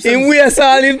that. like- in waste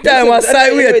all him time, I Listen, psych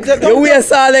anyway, wait. don't- You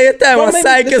waste all of your time, don't I make-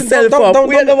 psych listen, yourself don't- up. don't-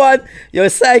 Wait don't- the one, you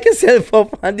psych yourself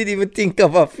up and didn't even think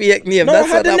of a fake name. No, I That's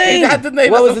had what the happened. name. You had the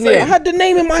name. What that's was the I'm name? I saying. had the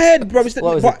name in my head, bro. What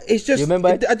was But it? it's just, You remember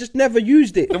it? I just never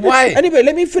used it. Why? Anyway,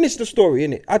 let me finish the story,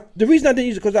 innit? The reason I didn't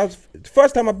use it because I was the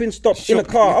first time I've been stopped in a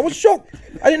car. I was shocked.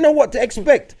 I didn't know what to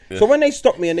expect. So when they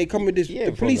stopped me and they come with this Yeah,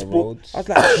 the from police the book, roads. I was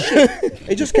like, shit.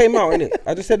 It just came out, innit?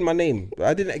 I just said my name.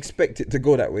 I didn't expect it to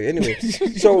go that way. Anyway,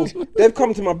 so they've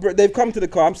come to the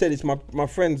car. I'm saying it's my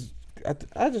friend's.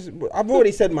 I've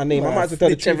already said my name. I might as well tell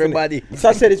the Snitch truth. everybody. Innit? So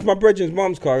I said it's my brethren's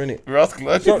mom's car, innit?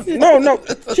 Rascal. So, no.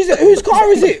 She said, whose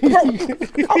car is it? Bro,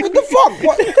 what the fuck?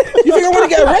 What? You think I want to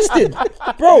get arrested?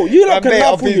 Bro, you I lot can bet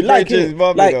laugh off who his you like. bridges, innit?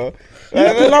 mum, Like, you know. you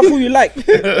lot can laugh who you like.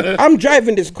 I'm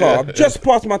driving this car. I've just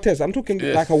passed my test. I'm talking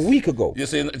like a week ago. You're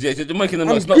saying you're making them.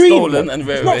 I'm It's not green, stolen bro. and It's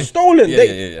very. not stolen. Yeah,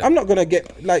 yeah. I'm not gonna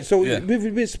get like so. Yeah.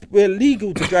 We're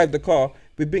legal to drive the car.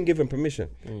 We've been given permission.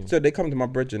 So they come to my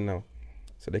brethren now.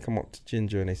 So they come up to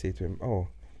Ginger and they say to him, "Oh,"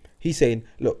 he's saying,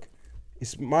 "Look,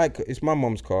 it's my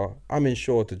mom's car. I'm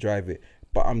insured to drive it,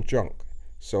 but I'm drunk,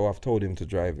 so I've told him to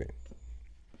drive it."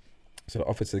 So the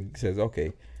officer says,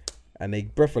 "Okay," and they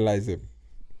breathalyze him.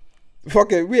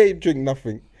 Fuck it, we ain't drink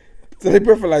nothing. So they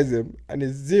breathalyze him, and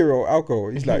it's 0 alcohol.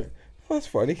 He's like, "Oh, that's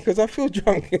funny because I feel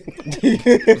drunk." so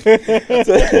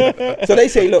they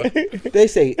say, "Look," they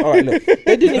say, "All right, look."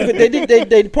 They didn't even.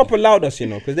 They proper allowed us, you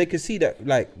know, because they could see that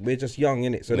like we're just young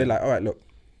in it. So they're like, "All right, look,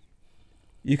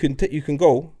 you can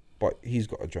go, but he's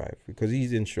got to drive because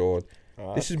he's insured."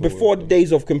 This is cool, before the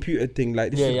days of computer thing.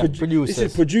 Like this is producers. this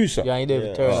is producer. Yeah, David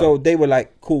Yeah. Turner. So they were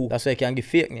like, "Cool." That's why you can give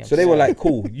fake names. So they were like,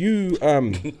 "Cool, you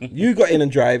got in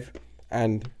and drive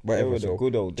and whatever." were the So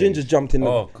good old Ginger days. jumped in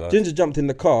Oh, God. Ginger jumped in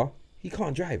the car. He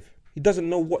can't drive. He doesn't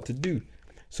know what to do.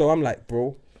 So I'm like,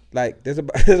 bro, like there's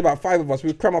about 5 of us.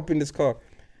 We cram up in this car.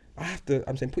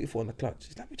 I'm saying, put your foot on the clutch.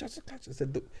 He's like, which one's the clutch? I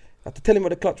said, look, I had to tell him what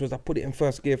the clutch was. I put it in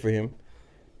first gear for him,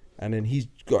 and then he's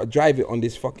got to drive it on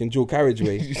this fucking dual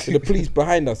carriageway. So the police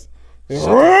behind us. I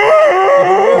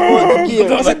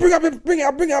said, bring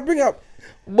it up.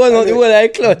 But not the one I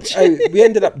clutch. We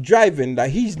ended up driving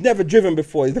like he's never driven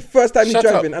before. It's the first time he's Shut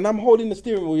driving, and I'm holding the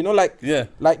steering wheel. You know, like Yeah.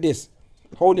 like this,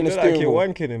 holding the Look steering like you're wheel.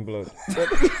 wanking in blood.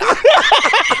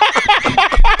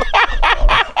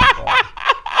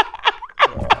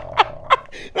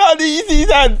 No, did you see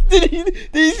his hands? Did you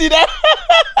see that?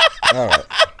 All right.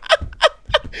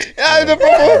 Yeah, it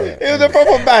was a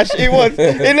proper bash. It was.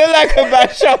 It looked like a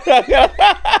bash.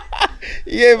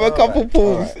 He gave a couple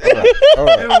pulls. All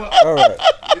right. Anyway,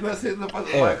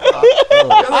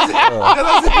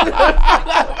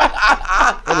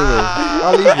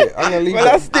 I'll leave it. I'm gonna leave Well,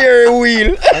 that it. steering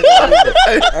wheel. I'm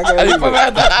gonna leave it.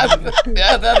 And you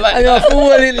have to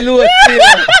hold it low. You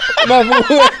have to hold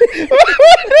it.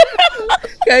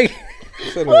 Okay.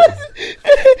 It's all right.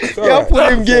 It's all You right.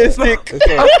 put him gear stick. It's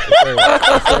all right.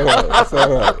 It's all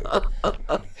right.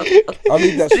 I'll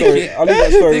leave that story. I'll leave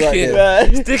that story right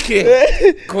there. Sticky.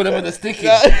 Call them with the sticky.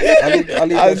 I'll leave I'm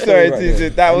that sorry, story right TJ. there.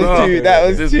 That was too. That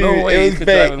was There's too. no way It you was could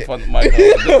drive in fake. front of my car.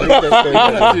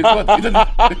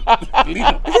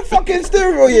 It's a fucking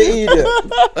steering wheel, you idiot.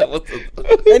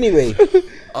 Anyway,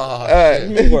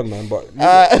 move on, man. But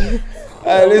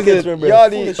Listen, full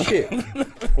Yardy, of shit.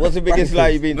 what's the biggest lie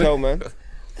you've been told, man?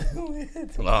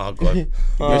 Oh God!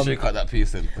 Make sure you cut that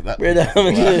piece in.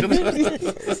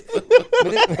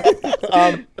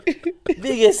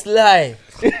 Biggest lie.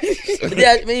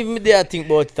 Even there, I think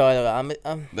about it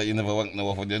all. That you never want no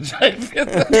off when you're driving.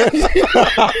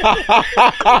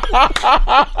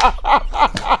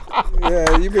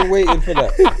 Yeah, you've been waiting for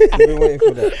that. You've been waiting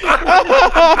for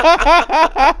that.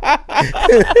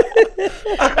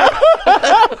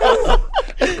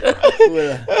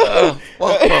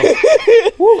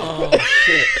 Oh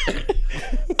shit!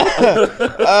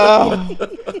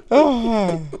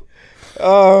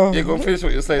 You're gonna finish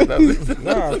what you're saying, that's it.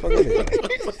 Nah, forget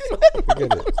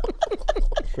it.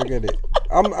 Forget it.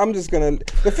 I'm just gonna.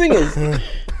 The thing is,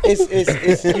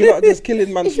 it's you're not just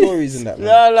killing man stories and that. Man.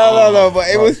 No. But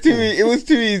it was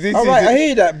too easy. All right, I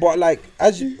hear that, but like,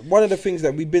 one of the things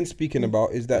that we've been speaking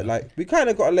about is that like we kind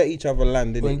of got to let each other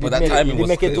land in it. But that timing was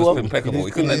impeccable.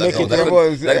 You couldn't let that go.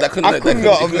 I could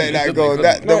not have let that go.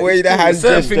 The way the hand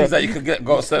certain gesture. things that you could get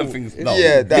got, certain things no.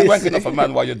 Yeah, you weren't enough a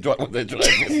man while you're they're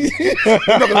driving. You're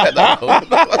not gonna let that go.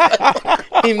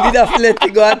 Him did have to let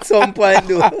it go at some point,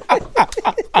 though.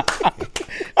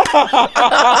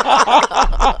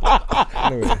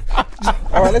 Anyway.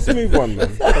 All right, let's move on,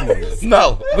 man. Come on, man.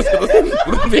 No, we're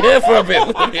gonna be here for a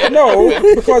bit. No,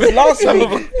 because last week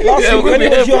when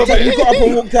it was your turn, you got up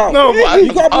and walked out. No, but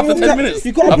you got up and after walked 10 out. minutes.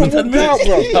 You got up and walked out,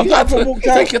 bro. You got up and walked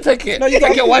out. Take it. No, you got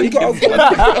Take your wankins.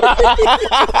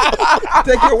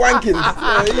 Take your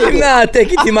wankins. Nah,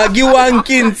 take it him a give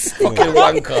wankins. Fucking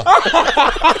wanker.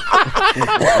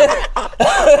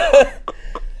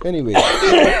 Anyway,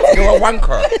 You're a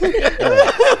wanker.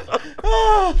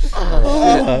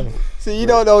 So you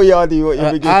don't know, Yardy, what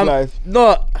your biggest lies?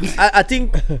 No, I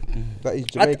think, that is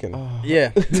Jamaican.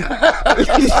 yeah.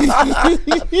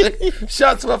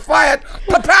 Shots were fired.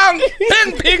 Pa-pound.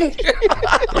 Ping.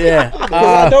 Yeah.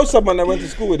 I know someone that went to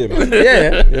school with him.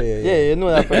 Yeah, Yeah, you know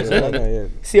that person. yeah.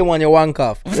 Same one you wank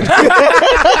off.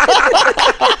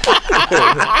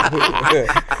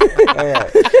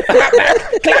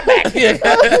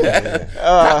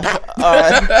 All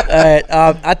right.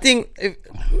 Alright, I think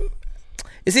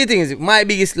you see the thing is my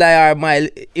biggest lie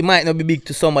it might not be big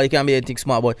to somebody, it can be anything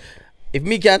small, but if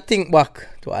me can think back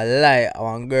to a lie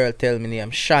one girl tell me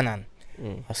name Shannon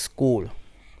at school.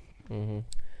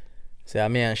 Say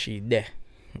me and she there.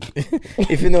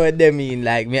 If you know what they mean,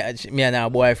 like me and her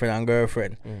boyfriend and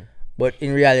girlfriend. But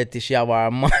in reality she have her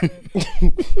man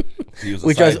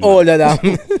which was older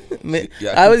than me.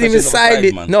 I was even side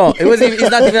it. No, it wasn't even,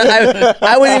 it's not even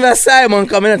I wasn't even a Simon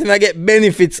coming at me. I get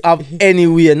benefits of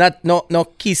anywhere, no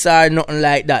kiss or nothing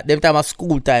like that. Them time of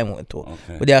school time went to.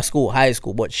 Okay. But they are high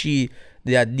school. But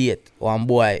they had date one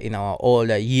boy in our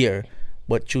older year.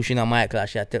 But choosing in my class,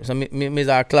 she had so me is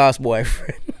our class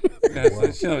boyfriend. Yeah,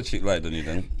 so she never cheat like on you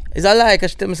then. It's a lie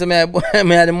because she tell me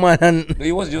me had the man and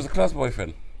He was just a class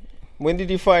boyfriend. When did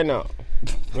you find out?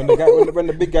 When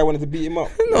the big guy wanted to beat him up.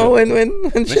 no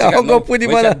when she hung up with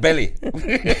him when she had and belly.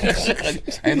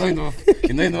 I know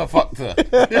you never fucked her.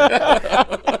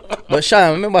 but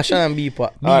Shannon, remember Shannon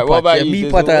B-Pot. Alright, what about you?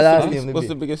 B-Pot her last What's name. what's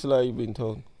the biggest lie you've been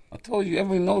told? I told you,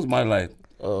 everyone knows my life.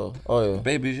 Oh yeah.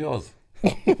 Baby's yours.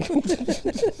 You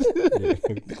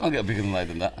can't get bigger than lie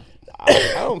than that.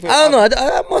 I don't think. I don't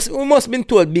know. We must have been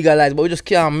told bigger lies, but we just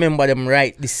can't remember them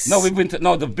right. No,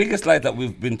 the biggest lie that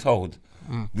we've been told,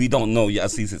 we don't know yet.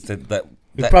 As Cecil said that.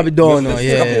 We probably don't know.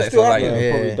 Yeah. It's still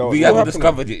happening. Probably don't. We know. haven't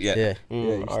discovered it yet. Yeah. Yeah,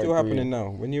 it's I still agree. happening now.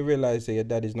 When you realize that your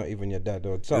dad is not even your dad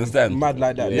or something Understand? mad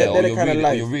like that. Yeah, They're the kind of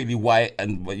lies. you're really white,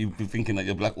 and but you've been thinking that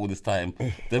you're black all this time.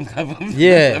 Them kind of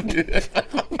Yeah.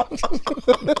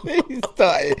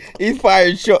 He's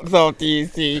firing shots off to you,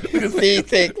 see.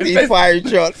 C6, he's firing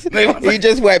shots. He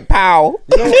just went pow.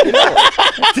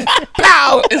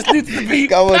 Pow! It needs to be.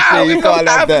 Come on, pow! see, you It can't don't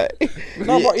have that.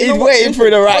 No, but you He's know what? waiting for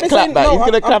the right Listen, clap back. no, He's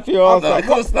gonna I'm- clap your ass No, back.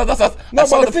 because No,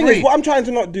 that's but the thing free. is, what I'm trying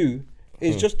to not do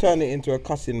is just turn it into a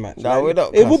cussing match. No, we're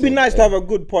not It would be cussing. nice to have a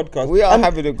good podcast. We are And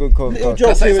having a good little conversation. Can I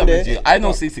jokes say here and something to there. you? I know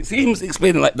CC. See him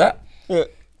explaining like that. Yeah.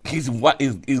 He's what?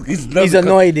 He's He's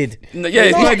annoyed. No, yeah,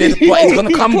 he's annoyed, but he's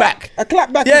gonna come back. A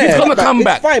clap back. Yeah. is a He's clap gonna come It's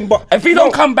back. fine, but if he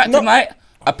don't come back no. tonight,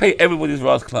 I pay everybody's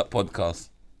Raz Clap podcast.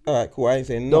 All right, cool. I ain't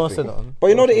saying Don't nothing. say nothing. But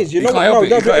you know what it is. You know can't help it,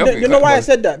 you can't help it, you know why I man.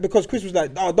 said that, because Chris was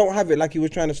like, "Oh, don't have it," like he was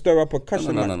trying to stir up a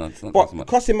cussing match. No, it's not But cussing match.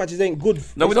 cussing matches ain't good.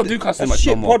 No, we don't do cussing a match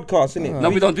shit no more. podcast, innit? No,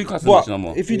 we don't do cussing But match no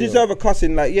more. if you deserve a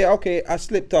cussing, like, yeah, okay, I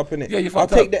slipped up, innit? Yeah, you I'll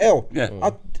fucked take up. the L. Yeah.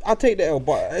 I'll take the L,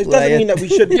 but it Well, doesn't yeah. mean that we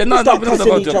should Yeah, no, start we don't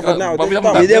cussing go each to- other now. but we Just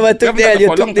haven't stop. You never We took haven't the done L, that you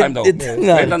for a took long time, though.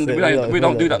 the... We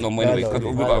don't do that no more anyway, because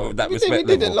we've got that We respect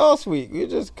did it level. last week. We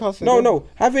just cussing. No, them. no.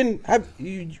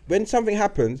 When something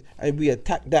happens and we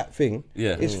attack that thing,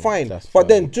 Yeah. it's fine. That's But fine.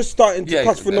 then just starting to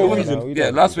cuss for no we reason. don't- We Yeah,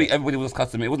 don't last do week everybody was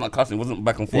cussing me. It wasn't cussing. It wasn't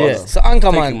back and Yeah. forth. So, Anchor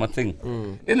Taking Man. my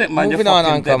thing. Isn't it, man? Moving You're on,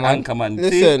 fucking Anchor dead, Man. Anchor Man.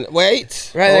 Listen,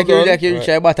 wait. Right, like hold on. you reach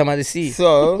at bottom of the sea.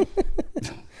 So,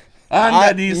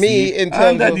 me in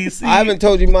terms Under of, DC. I haven't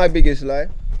told you my biggest lie.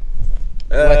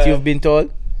 What you've been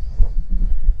told?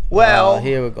 Well,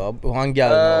 Here we go. One girl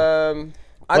now.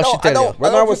 I What she don't. tell I don't.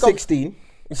 When I don't was think I'm- 16,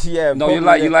 Yeah. No, you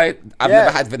probably, like. I've Yeah.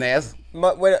 never had veneers.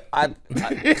 When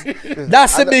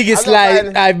That's the I'm biggest not lie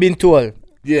lying. I've been told.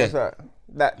 Yeah. What's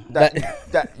that?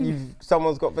 That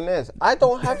someone's got veneers. I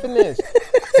don't have veneers. So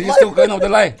you're still going over the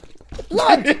line.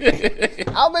 Blood.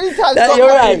 How many times? That, got you're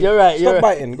my- right, you're right, you're stop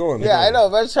right. biting. Go on. Yeah, I know.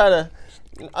 But I'm trying to.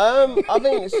 I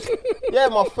think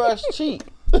it's my first cheat.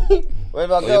 When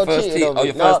my girl Your first cheated teeth. on Oh, me.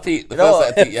 your No, first teeth. The you know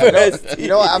first set of teeth. Yeah. You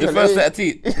know what happened? Your first set of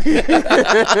teeth.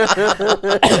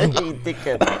 You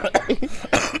dickhead.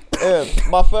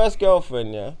 My first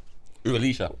girlfriend, yeah. Ooh,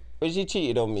 Alicia. When she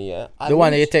cheated on me, yeah. The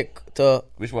one that you take to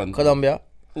Which one? Colombia.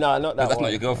 No, not that That's one.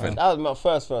 not your girlfriend. That was my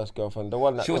first girlfriend. The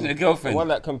one that She wasn't your girlfriend. The one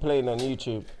that complained on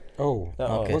YouTube. Oh, That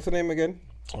one. what's her name again?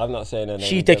 I'm not saying her name.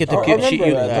 She take you to I She, remember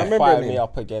you, her. I Just remember fire her me name.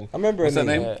 up again. I remember What's her her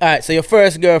name. name? Alright, so your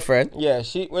first girlfriend. Yeah,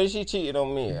 when she cheated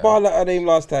on me. Yeah. Ball out her name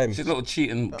last time. She's a little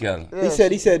cheating girl. Yeah,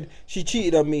 He said she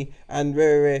cheated on me and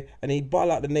and he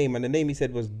ball out the name, and the name he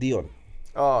said was Dion.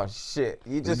 Oh shit!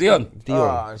 You just Dion.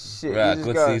 Oh shit! Right, you just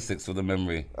good go, C6 for the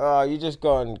memory. Oh, you just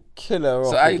go and kill her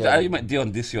So off how again. you met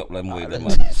Dion diss you up like more than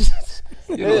man?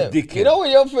 You little Yeah, dickhead. you know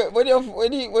when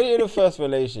you're in the first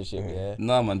relationship, yeah.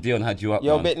 Nah, man, Dion had you up,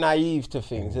 You're man. a bit naive to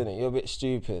things, isn't it? You're a bit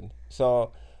stupid.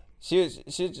 So she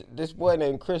this boy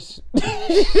named Chris.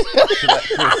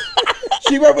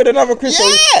 She went with another Chris,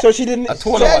 Yeah! so she didn't. A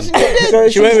taller one. So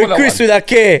She went with Taller Chris one. with a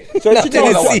K. So Not she, in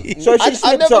taller the one. C. so if I she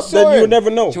slips never up, saw then you him. would never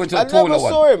know. She went to I a taller never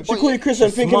one. saw him. She but called you Chris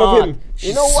and thinking Smart. of him.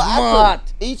 you know what Smart.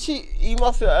 happened? He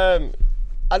must have.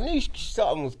 I knew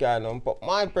something was going on, but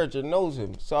my brethren knows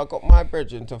him, so I got my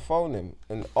brethren to phone him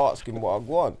and ask him what I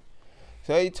want.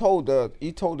 So he told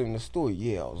him the story.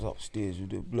 Yeah, I was upstairs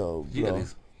with the blah blah. You got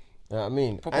this. You know what I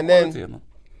mean? Proper And quality, then you know?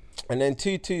 and then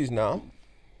 2-2s now.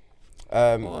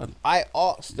 on. I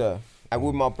asked her, and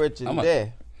with my brethren How much?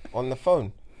 there on the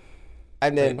phone,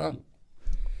 and Hey, then man.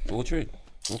 All trade.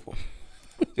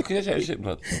 You can check your shit,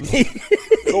 blood.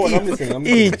 Go on, I'm listening.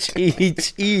 Each.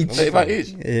 35 each.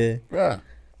 Yeah. Bruh.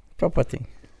 Proper thing.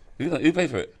 Who paid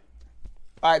for it?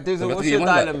 all right, Dizzle, got to what's get your your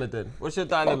money dilemma then? What's your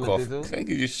Fuck dilemma, off. Dizzle? Can't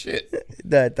give you shit.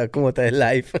 That come out of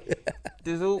life.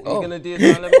 Dizzle, you Oh. gonna do your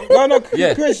dilemma? No,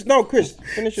 Yeah. Chris,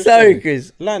 finish your Sorry, story.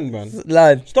 Chris. Land, man.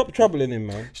 Lad. Stop troubling him,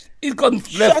 man. He's gone left.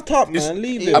 Shut up, It's- man.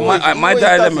 Leave He him. always- My he always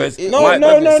dilemma does is it. No, my let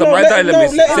dilemma him-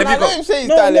 is. no, Say let if you Let got. him say his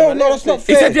No, dilemma. no, that's not He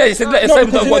fair. said yeah. He said let No, him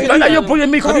because say. you- Now you're bullying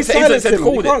me because he Can't said silence him. You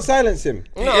called can't it. silence him.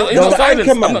 He's No, not silence.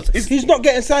 Anchorman. He's not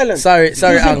getting silenced. Sorry, He's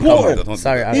Anchorman. important.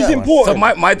 Sorry, He's Anchorman. So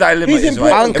important. my dilemma He's is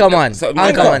right. Anchorman. So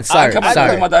Anchorman, sorry, Anchorman,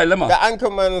 sorry. my dilemma. The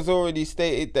anchorman has already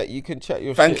stated that you can check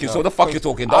your Thank shit you. now. So what the fuck you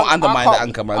talking? Don't undermine the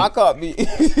anchor, man. I can't be.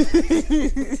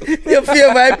 You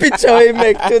feel my picture we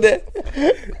make today.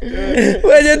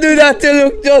 When you do that, you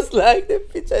look just like the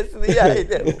pictures in the eye.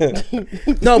 Them.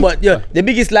 No, but yeah, the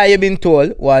biggest lie you've been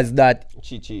told was that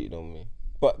She cheated on me,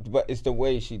 but it's the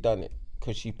way she done it.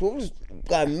 Cause she was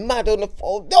going mad on the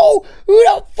phone. No, who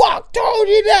the fuck told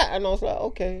you that? And I was like,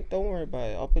 okay, don't worry about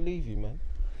it. I'll believe you, man.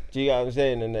 Do you get what I'm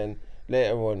saying? And then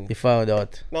later on, you found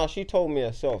out. no, she told me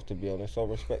herself. To be honest, I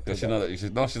respect her. Does she know that?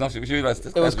 She realized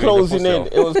this. It was guy's really closing the in.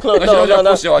 pussy. It was closing. No, No,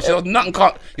 no. She knows nothing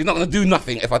can't. He's not gonna do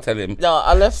nothing if I tell him. No,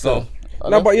 I left So- her. I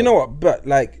No, left but you her. know what? But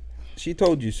like, she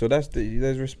told you, so there's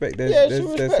respect. There's Yeah, she there's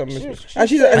respect. some She- respect. she And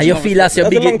she's said- And you feel that's your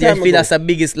That's a long biggest. You time feel ago. that's the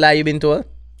biggest lie you've been told.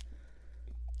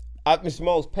 It's the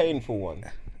most painful one.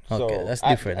 Okay, So, that's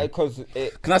different. Because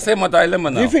it. Can I say my dilemma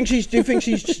now? Do you think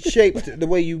she's shaped the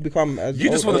way you become as You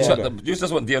just want older? to you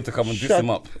just want Dion to come and diss Shut- him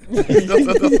up. That's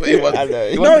what he wants. I know.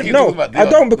 He wants No, to keep talking about I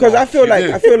Dion. don't because I feel You like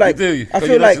do. I feel like You do. I So feel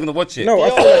you're not like gonna watch it. No, I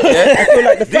Dion- feel like I feel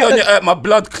like the fact Dion, you that hurt my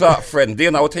blood clot friend.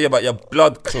 Dion, I will tell you about your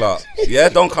blood clot. Yeah,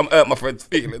 don't come hurt my friend's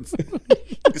feelings.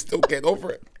 You're still getting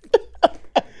over it.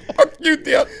 Fuck you,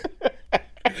 Dion.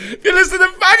 You listen to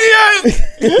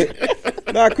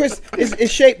Faggy. Nah, Chris,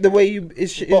 it's shaped the way you.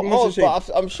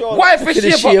 But I'm sure. Why for To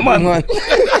the shit, shape, man? man.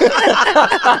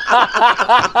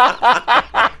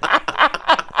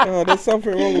 Oh, there's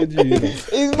something wrong with you.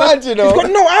 He's mad, you know. You've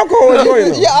got no alcohol in your,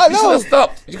 Yeah, I You should know. have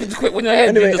stopped. You can just quit when your head.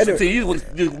 Anyway,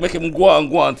 You make him go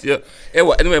on to your.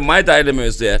 Anyway, my dilemma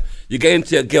is there. You get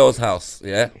into your girl's house,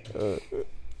 yeah,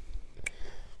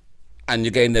 and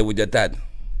you get in there with your dad,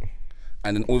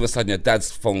 and then all of a sudden your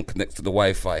dad's phone connects to the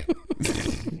Wi-Fi.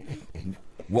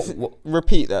 What?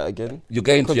 Repeat that again. You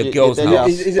get into 'Cause your girl's then house.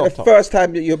 Is it the first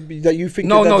time that you think?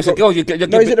 No, your it's dad's a girl. You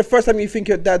No, is it the first time you think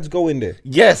your dad's going there?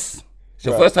 Yes. It's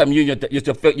the Right. first time you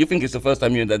think it's the first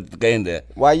time you and your dad get in there.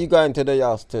 Why are you going to the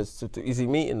house to is he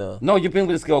meeting her? No, you've been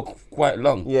with this girl quite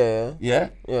long. Yeah. Yeah?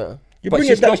 Yeah. You But bring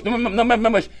your she's dad. no,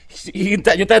 remember,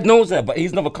 your dad knows her, but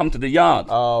he's never come to the yard.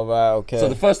 Oh, right, okay. So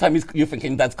the first time you're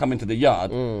thinking dad's coming to the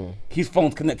yard, his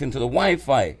phone's connecting to the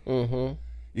Wi-Fi. Mm-hmm.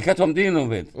 You catch what I'm dealing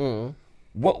with?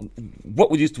 What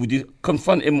would you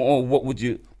confront him, or what would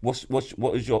you what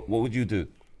would you do?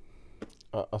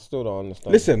 I still don't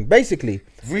understand. Listen, basically,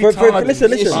 Retarded.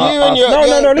 listen. It's you and your- No,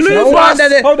 your- listen. No wonder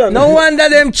them. Hold on. No wonder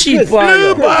them cheap.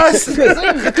 Blue boy. bus.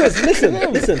 Chris,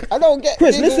 listen. I don't get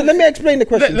Chris, this. listen. Let me explain the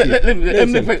question to you. Let me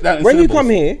Listen, break down in when you syllables. come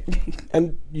here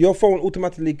and your phone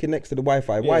automatically connects to the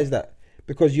Wi-Fi, why is that?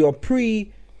 Because you're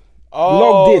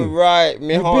logged in. Right.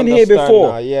 You've been here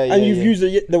before, and you've used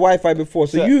the Wi-Fi before.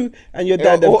 So So- you and your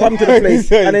dad have come to the place,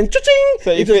 So- and then cha-ching,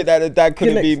 So you it just think that the dad could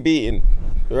have connects. been beaten?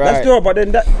 Right. That's true, but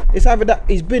then it's either that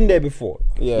he's been there before.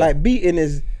 Yeah. Like beating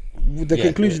is the Yeah.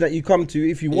 conclusion that you come to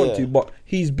if you want Yeah. to, but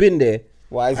he's been there.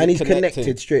 Why is and it he's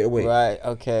connected straight away. Right.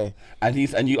 Okay. And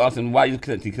you asked him why you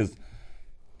connected, because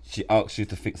she asked you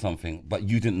to fix something, but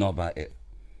you didn't know about it.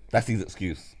 That's his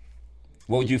excuse.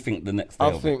 What would you think the next day? I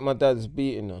will be? think my dad's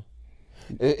beating her.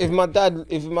 If my dad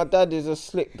is a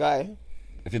slick guy,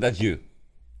 If that's you.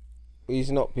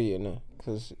 he's not beating her.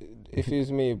 Because if it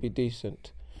was me, it'd be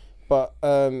decent. But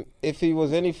if he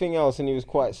was anything else and he was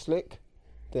quite slick,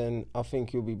 then I think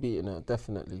he'll be beating her,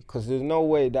 definitely. Because there's no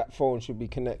way that phone should be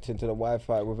connected to the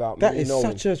Wi-Fi without That me is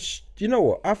knowing. such a. You know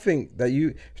what? I think that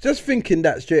you just thinking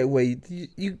that straight away.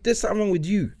 There's something wrong with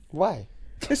you. Why?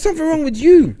 There's something wrong with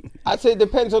you. I'd say it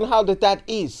depends on how the dad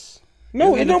is.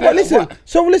 No, It but depends listen. what-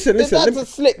 So listen. If the let dad's me- a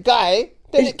slick guy,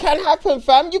 then it can happen,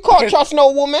 fam. You can't trust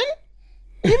no woman.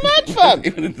 You mad, fam?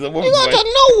 Even if it's a You woman, can't right? trust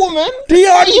no woman.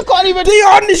 Dion, You can't even.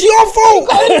 Dion, it's your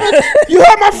fault. You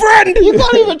hurt my friend. You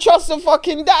can't even trust the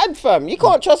fucking dad, fam. You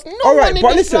can't trust no All right, one in but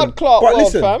this listen, blood clot but world,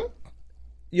 listen. fam.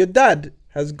 Your dad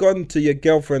has gone to your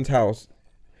girlfriend's house.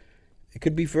 It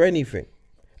could be for anything,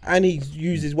 and he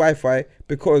uses Wi-Fi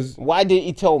because Why didn't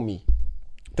he tell me?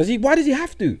 Why does he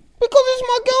have to? Because it's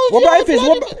my girl's. What about if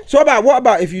yard, it's bloody what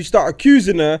about if you start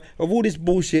accusing her of all this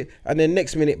bullshit and then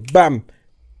next minute, bam,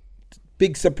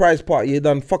 big surprise party, you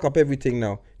done fuck up everything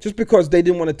now just because they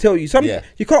didn't want to tell you. Yeah.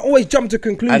 You can't always jump to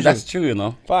conclusions. And that's true, you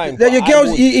know. Fine. Then your but I girls,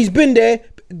 would- he's been there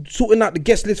sorting out the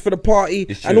guest list for the party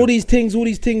It's and true. all these things.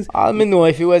 All me know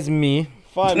if it was me.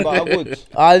 Fine, but I would.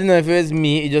 All I know if it was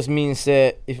me, it just means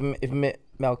if me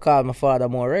I'll call my father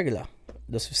more regular.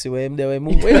 Just to see where him there, where he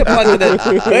move. Where the pan to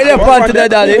the, where the pan to the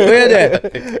daddy? Where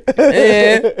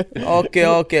there?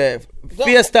 Okay.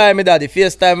 FaceTime me, daddy.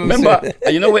 FaceTime me. Remember,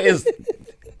 and you know what it is?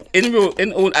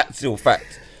 In all actual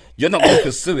fact, you're not going to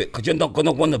pursue it because you're not going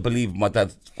to want to believe my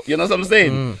dad. You know what I'm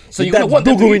saying? So you're going to dad's want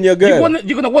them to, doogling your girl. you're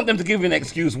going to want them to give you an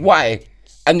excuse why,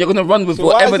 and you're going to run with So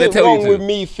why whatever is they it tell wrong you with to.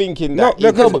 me thinking No, that? he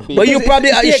because- could be- But you Because probably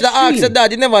it's the you should ask extreme. your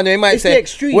dad. You never know. He might It's the say,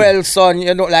 extreme. "Well, son,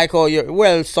 you know, like how you.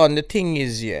 Well, son, the thing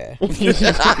is, yeah. you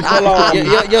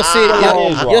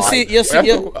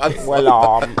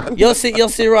see, you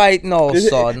see right now,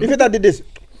 son. If your dad did this,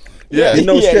 Yeah. you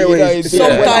know Yeah, straight you away. know it's- it's-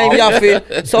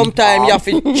 Yeah. Sometime you have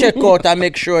to check out and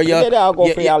make sure Yeah, I'll go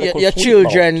for your little your sweet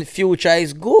children future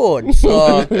is good.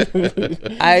 So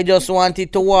I just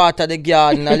wanted to water the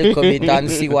garden a little bit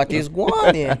and see what is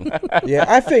going in. Yeah,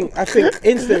 I think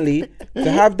instantly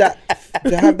to have that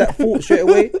thought straight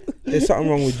away, there's something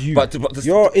wrong with you. But to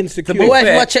You're be insecure. But why-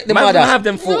 fair, what check the man's mother? gonna have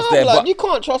them thoughts No, there, blood, but you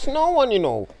can't trust no one, you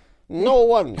know. No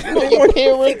one. Not your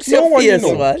parents. your no one, you face,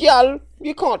 know. man. Girl,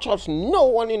 you can't trust no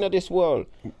one in this world.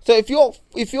 So if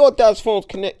your dad's phone's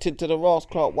connected to the Ross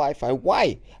Clark Wi-Fi,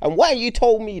 why? And why you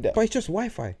told me that? But it's just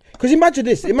Wi-Fi. Because imagine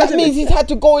this. That Imagine means this. he's had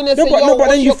to go in and No, say, but, yo, no, but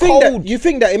what's then you your think code? that you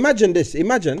think that. Imagine this.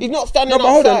 Imagine He's not standing No, but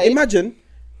hold on. outside. Imagine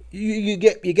you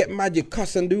get mad, you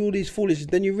cuss and do all these foolishness.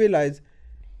 Then you realize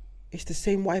it's the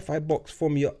same Wi-Fi box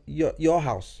from your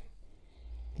house.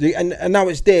 And now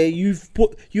it's there. You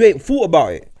ain't thought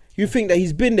about it. You think that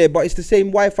he's been there, but it's the same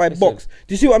Wi-Fi box.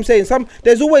 Do you see what I'm saying?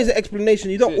 There's always an explanation.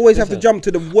 You don't always have to jump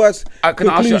to the worst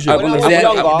conclusion. When I was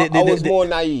younger, I was more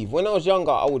naive. When I was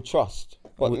younger, I would trust.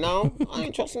 But now, I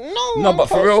ain't trusting no one. No, but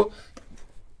for real,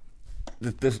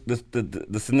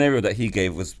 the scenario that he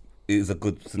gave is a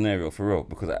good scenario for real,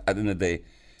 because at the end of the day.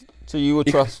 So you would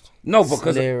trust? No,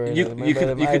 because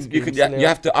you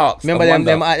have to ask. Remember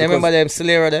them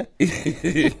Solera there?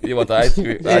 You want the ice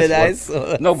cream?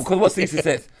 Yeah, No, because what Cece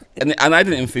said, and I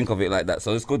didn't even think of it like that.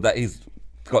 So it's good that he's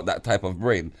got that type of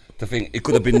brain to think it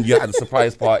could have been you had a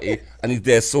surprise party and he's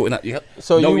there sorting out.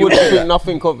 So you wouldn't think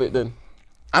nothing of it then?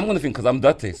 I'm gonna think because I'm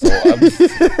dirty. So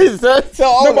after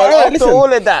all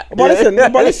of that. But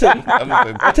listen.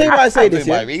 I'll tell you why I say this.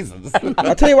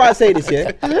 I'll tell you why I say this.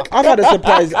 Yeah, I've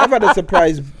had a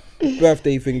surprise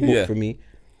birthday thing booked for me,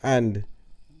 and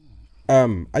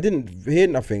I didn't hear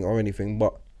nothing or anything.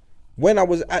 But when I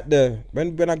was at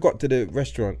when I got to the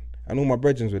restaurant and all my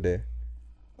brethren were there,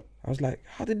 I was like,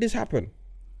 how did this happen?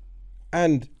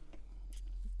 And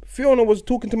Fiona was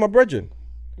talking to my brethren.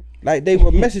 Like they were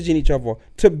messaging each other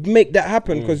to make that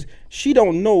happen because she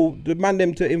don't know the man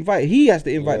them to invite. He has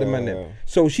to invite the man them.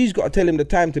 So she's got to tell him the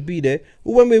time to be there.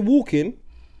 But when we're walking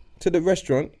to the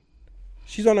restaurant,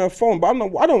 she's on her phone. But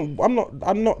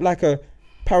I'm not like a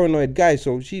paranoid guy.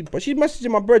 So she's messaging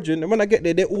my brethren, and when I get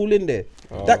there, they're all in there.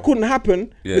 That couldn't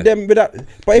happen with them without.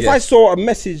 But if I saw a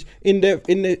message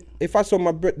if I saw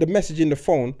the message in the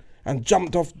phone and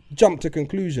jumped to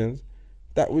conclusions.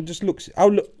 That would just look. I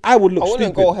would look I wouldn't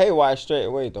stupid. go haywire straight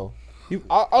away though.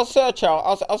 I'll search out.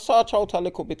 I'll search out a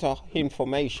little bit of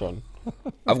information.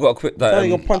 I've got a quick.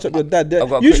 You'll punch up your dad.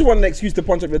 You should want an excuse to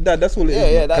punch up your dad. That's all it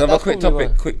is. Yeah. Can I have a quick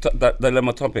topic?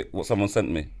 Dilemma topic. What someone sent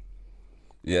me.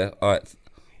 Yeah. All right.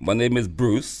 My name is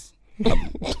Bruce.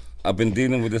 I've been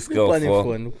dealing with this girl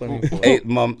for 8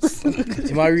 months.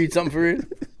 You might read something for it.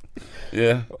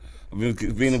 Yeah. I've been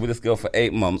dealing with this girl for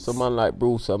 8 months. Someone like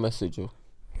Bruce, I message you.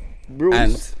 Bruce,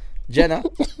 and Jenna.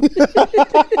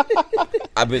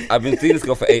 I've been seeing this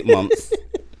girl for 8 months.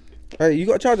 Hey, you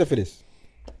got a charger for this?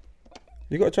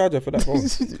 You got a charger for that phone?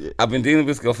 I've been dealing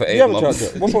with this girl for 8 months. You have a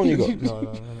charger? What phone you got? No.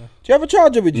 Do you have a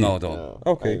charger with you? No, I don't.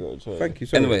 Okay, thank you.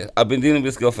 Sorry. Anyway, I've been dealing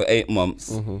with this girl for 8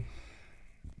 months,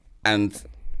 and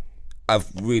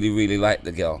I've really, really liked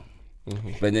the girl.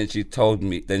 But then she told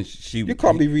me, you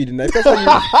can't be reading that. That's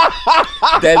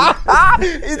how then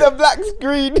it's a black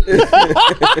screen.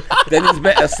 Then it's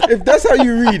better. If that's how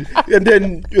you read, and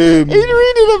then he's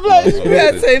reading a black screen.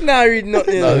 Yeah, say now read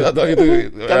nothing. No, I don't do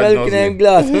it. I'm looking at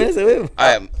glass.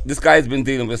 This guy's been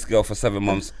dealing with this girl for 7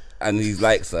 months, and he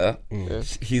likes her.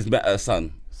 He's met her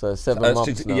son. So 7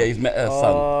 months now. Yeah, he's met her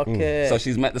son. Okay. So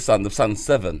she's met the son. The son's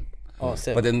 7. Oh,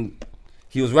 7. But then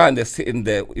he was around there, sitting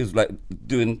there. He was like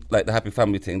doing like the happy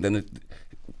family thing. Then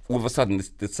all of a sudden,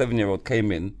 the 7-year-old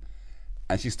came in,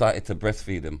 and she started to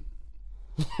breastfeed him.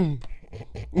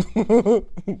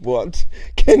 What?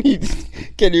 Can you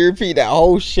repeat that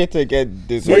whole shit again?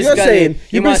 So you're saying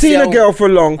you've been seeing a girl for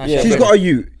long. She's got a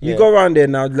ute. You go around there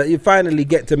now. Like you finally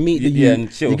get to meet the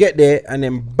ute. You get there, and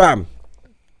then bam.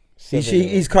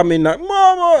 He's coming like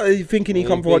mama. He's thinking he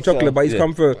come for hot chocolate, but he's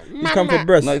come for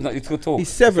breast. No, he's good talk. He's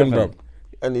 7, bro.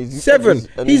 And he's 7.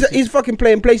 He's fucking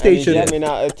playing PlayStation. He's jamming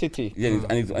out a titty. Yeah,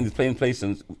 and he's playing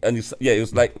PlayStation. And it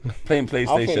was like playing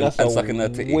PlayStation and sucking her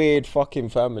titty. Weird fucking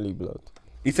family, blood.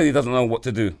 He said he doesn't know what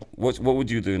to do. What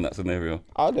would you do in that scenario?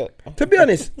 To be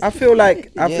honest, I feel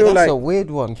like that's a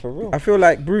weird one for real. I feel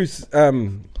like Bruce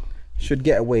should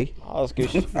get away. I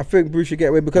think Bruce should get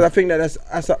away because I think that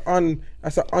that's an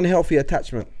unhealthy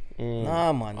attachment.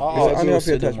 Nah, man. It's an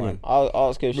unhealthy attachment. I'll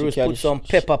ask if Bruce she can put some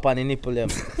pepper on the nipple them.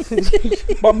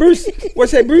 But Bruce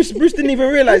didn't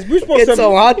even realize. Bruce put Get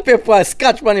some hot pepper,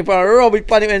 scotch on it, and rub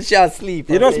it on it when she asleep.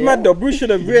 You know what's mad though? Bruce should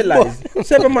have realized.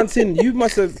 7 months in, you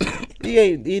must have.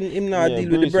 Him now deal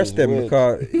with the breast them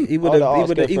because he would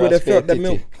have felt the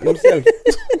milk himself.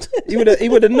 he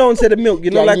would have known said the milk. You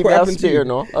know, like what happened to you.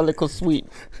 No? A little sweet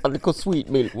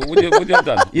milk. What would you have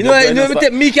done? You know,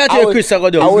 me can't tell Chris I go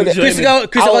do. Chris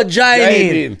I join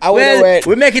in. Well,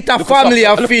 we make it a family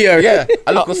affair. Yeah,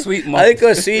 a little sweet mouth. A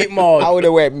little sweet mouth. I would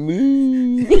have went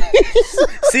moo.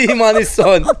 See him on his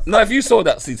son. No, if you saw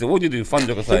that, Caesar, what would you do? Fun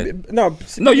joke aside. No,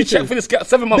 you check for this girl.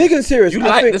 7 months. Big and serious. You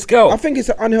like this girl. I think it's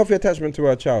an unhealthy attachment to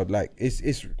her child. Like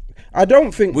it's. I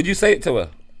don't think. Would you say it to her?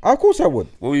 Of course I would.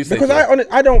 What would you say? Because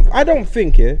I don't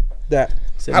think that.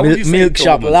 How would you say milk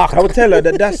shop lock. I would tell her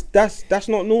that that's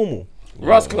not normal.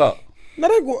 Ross Clark.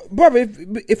 No, brother.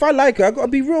 If I like her, I gotta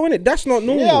be real in it. That's not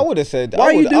normal. Yeah, I would have said that. Why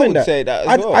are you doing that? Say that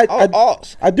as well.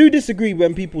 I do disagree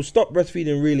when people stop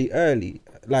breastfeeding really early.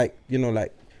 Like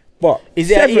But Is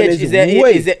there 7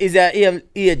 an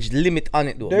age limit on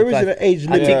it though? There isn't an age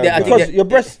I limit think that- I think because that- your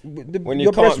breast, When you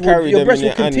your can't breast carry will them in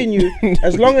your continue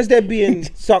as long as they're being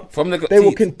sucked. From the They will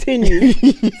teeth. continue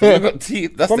They got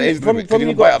teeth. That's the age limit. 'cause you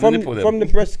can bite up the nipple then. from the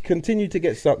breast continue to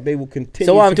get sucked. They will continue.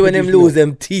 So what happened to when them produce lose milk.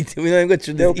 them teeth? We don't go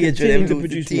through They'll this age when continue them to lose the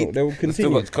produce teeth. milk. They will Still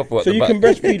continue. got a couple at So the you back. can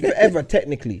breastfeed forever,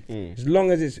 technically, as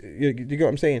long as it's. You get what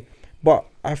I'm saying? But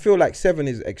I feel like 7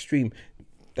 is extreme.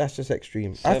 That's just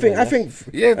extreme. I think.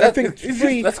 Yeah, I think it's just-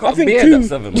 3. that's I got a think beard 2. at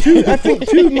 7. 2. I think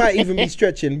 2 might even be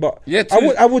stretching, but Yeah,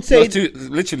 I would say. No, two,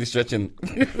 literally stretching.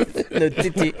 No,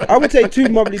 titty. I would say 2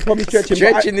 probably stretching.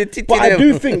 Stretching the titty but I do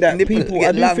them. think that Nipple people. get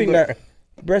I do think longer.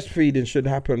 that breastfeeding should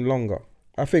happen longer.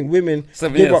 I think women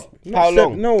 7 give years. up. How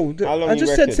long? No, How long I you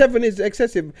just reckon? said 7 is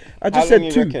excessive. I How just long said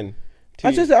you 2. reckon?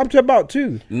 I just said up to about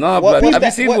 2. No, but have you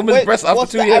seen women's breasts after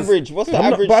what's 2 the years? average? What's the I'm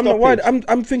not, average but I'm not worried. stoppage?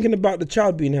 I'm thinking about the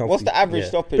child being healthy. What's the average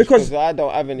stoppage? Because- Because I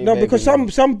don't have any. No, because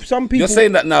babies. some people. You're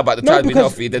saying that now about the No, child being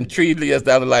because- healthy, then 3 years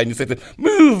down the line, you say to them,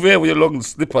 move here with your long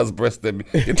slippers, breast them.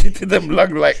 You're teaching them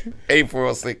long like A4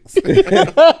 or 6.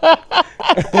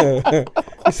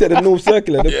 He said the North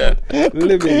Circular. Yeah.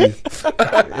 Liberties.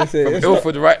 From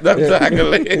Ilford right down to Hanger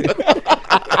Lane.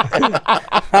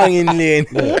 Hanging lane.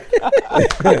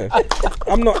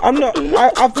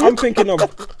 I'm thinking of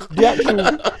the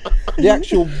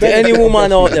actual. To benefit any of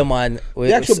woman out breastfeeding. there, man, we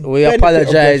The actual we benefit of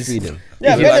apologize. breastfeeding.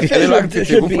 Yeah, benefit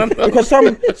Should be because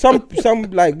some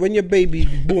like when your baby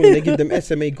born, they give them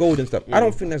SMA gold and stuff. I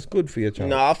don't think that's good for your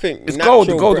child. No, I think It's gold.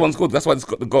 The natural gold bre- one's good. That's why it's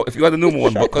got the gold. If you had the normal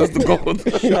one, because the gold.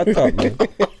 Shut up, man.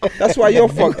 That's why you're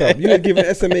fucked up. You were giving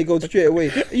SMA gold straight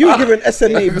away. You were giving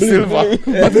SMA blue. Silver.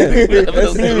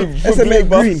 SMA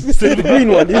green. The green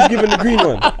one. He was giving the green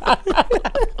one.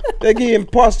 They're giving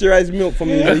pasteurized milk from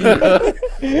you. Out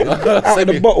of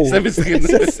the bottle. Semi-skin.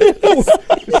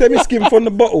 Semi-skim from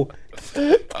the bottle.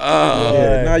 Ah.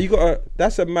 Yeah. Now you got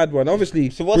that's a mad one. Obviously.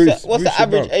 So what's Bruce the should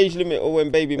average know. age limit or when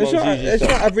baby It's mums not, usually it's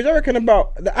start? not average. I reckon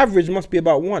about the average must be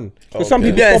about 1. Because some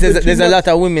Okay. people Yeah, stop in there's 2 a lot months.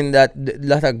 of women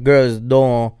lot of girls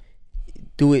don't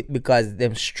do it because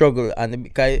them struggle and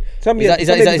because Some it's babies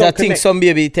a don't thing. connect. Some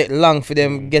baby take long for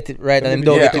them get it right and them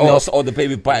don't Yeah, get enough. or the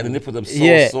baby bite the nipple them so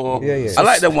Yeah. sore. Yeah. I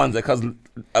like them ones because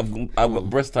I've got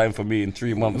breast time for me in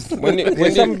 3 months. When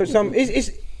Some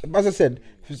it's as I said,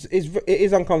 it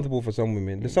is uncomfortable for some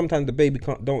women. Sometimes the baby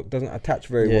doesn't attach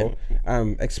very Yeah.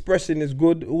 well. Expressing is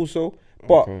good also,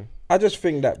 but I just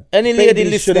think that Any lady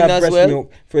babies should listening have as breast well?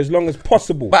 milk for as long as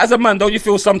possible. But as a man, don't you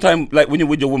feel sometimes like when you're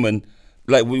with your woman,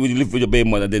 like when you live with your baby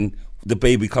mother, then the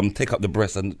baby come take up the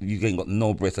breast and you ain't got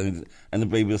no breast and the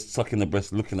baby is sucking the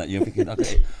breast, looking at you and thinking,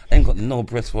 okay, I ain't got no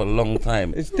breast for a long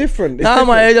time. It's different. It's Nah, different.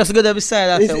 man, you just go there beside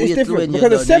that. It's different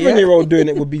because a 7-year-old doing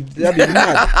it would be that'd be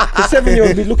mad. The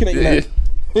 7-year-old be looking at you like,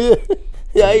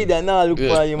 Yeah, he done now look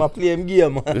for you, man. Play him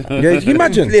game, man. yeah, can you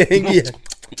imagine? Play him game.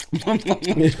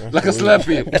 Like a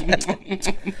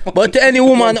slurpee. But to any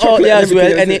woman out Chocolate there and as well,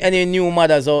 everything, any new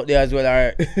mothers out there as well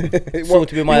are soon Want-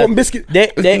 to be you mothers. want biscuit?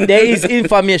 There is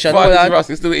information. Farley's Hold on. Ross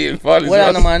is still eating Farley's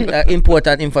Well, Ross. no, man,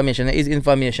 important information. There is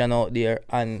information out there,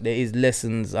 and there is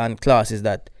lessons and classes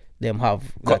that them have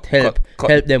that help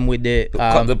them with the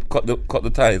cut the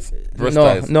ties. Breast no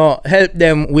ties. no help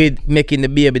them with making the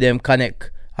baby them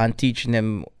connect and teaching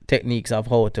them techniques of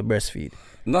how to breastfeed.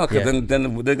 No, because Yeah.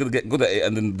 then they're gonna get good at it,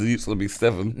 and then the youths will be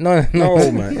 7. No,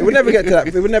 No, man. It would never get to that.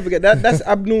 It would never get that. That's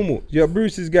abnormal. Your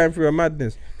Bruce is going through a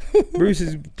madness. Bruce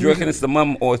is. Do you reckon it's the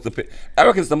mum or it's the? I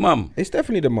reckon it's the mum. It's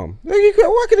definitely the mum.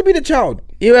 Why could it be the child?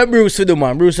 You went Bruce to do,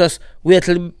 man. Bruce just wait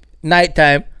till night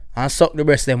time and suck the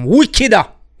breast them wickeder.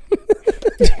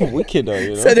 Wicked though, you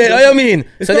know. So then, what you mean?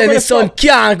 It's So not then gonna his son stop.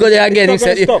 can't go there again. He It's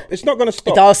not said gonna stop. It's not gonna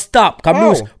stop. it all stop. How?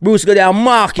 Cause Bruce go there and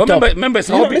mark But it up. remember, it's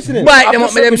You're not hobby. listening. Bite them After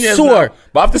up, make them 7 years sore. now-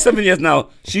 But after 7 years now,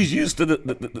 she's used to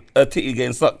the titty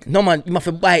getting sucked. No man, you have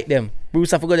to bite them.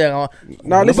 Bruce have to go there and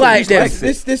Now listen, bite them.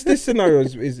 this scenario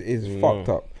is fucked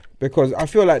up because I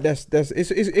feel like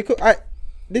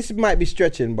this might be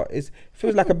stretching, but it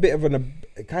feels like a bit of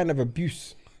a kind of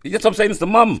abuse. That's what I'm saying. It's the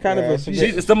mum. Kind of it's, abuse.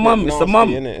 It's the mum. It's the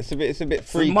mum. It's a bit It's the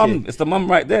freaky. mum. It's the mum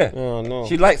right there. Oh no.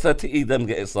 She likes her titty. Them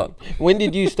getting sucked. When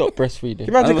did you stop breastfeeding?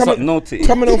 Imagine never sucked no titty.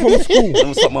 coming home from school. I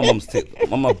never sucked my mum's tit.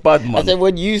 I'm a bad I mum. said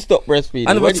when you stop breastfeeding.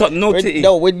 I never When- sucked no when- titty.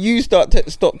 No, when you stop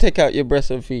take out your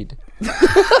breast and feed.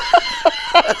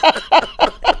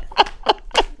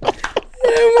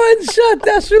 Man, shut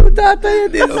that shoot out of you.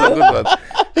 That was a good one.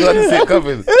 'Cause I didn't see it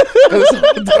coming. It was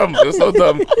so dumb. It was so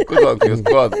dumb. Good one, Chris.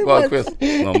 Go on, Chris.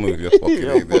 No, move. You're fucking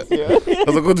idiot. That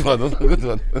was a good one. That was a good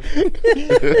one.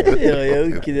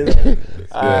 Yeah, kidding.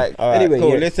 Alright, Anyway,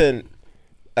 cool. yeah. Listen,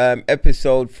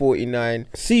 episode 49.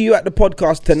 See you at the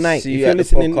podcast tonight. See if you you're at the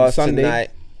listening podcast Sunday. tonight.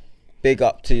 big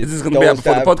up to This is going to be out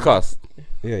before the podcast.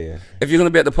 Yeah. If you're going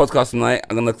to be at the podcast tonight,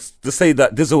 I'm going to just say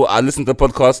that Dizzle, I listened to the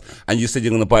podcast and you said you're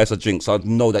going to buy us a drink. So I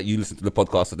know that you listened to the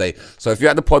podcast today. So if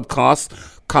you're at the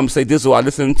podcast, come say, Dizzle, I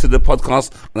listened to the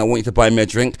podcast and I want you to buy me a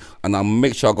drink. And I'll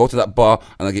make sure I go to that bar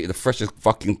and I'll get you the freshest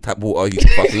fucking tap water you can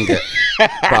fucking get.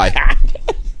 Bye.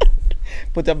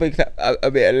 Put a bit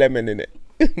of lemon in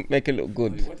it. Make it look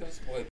good.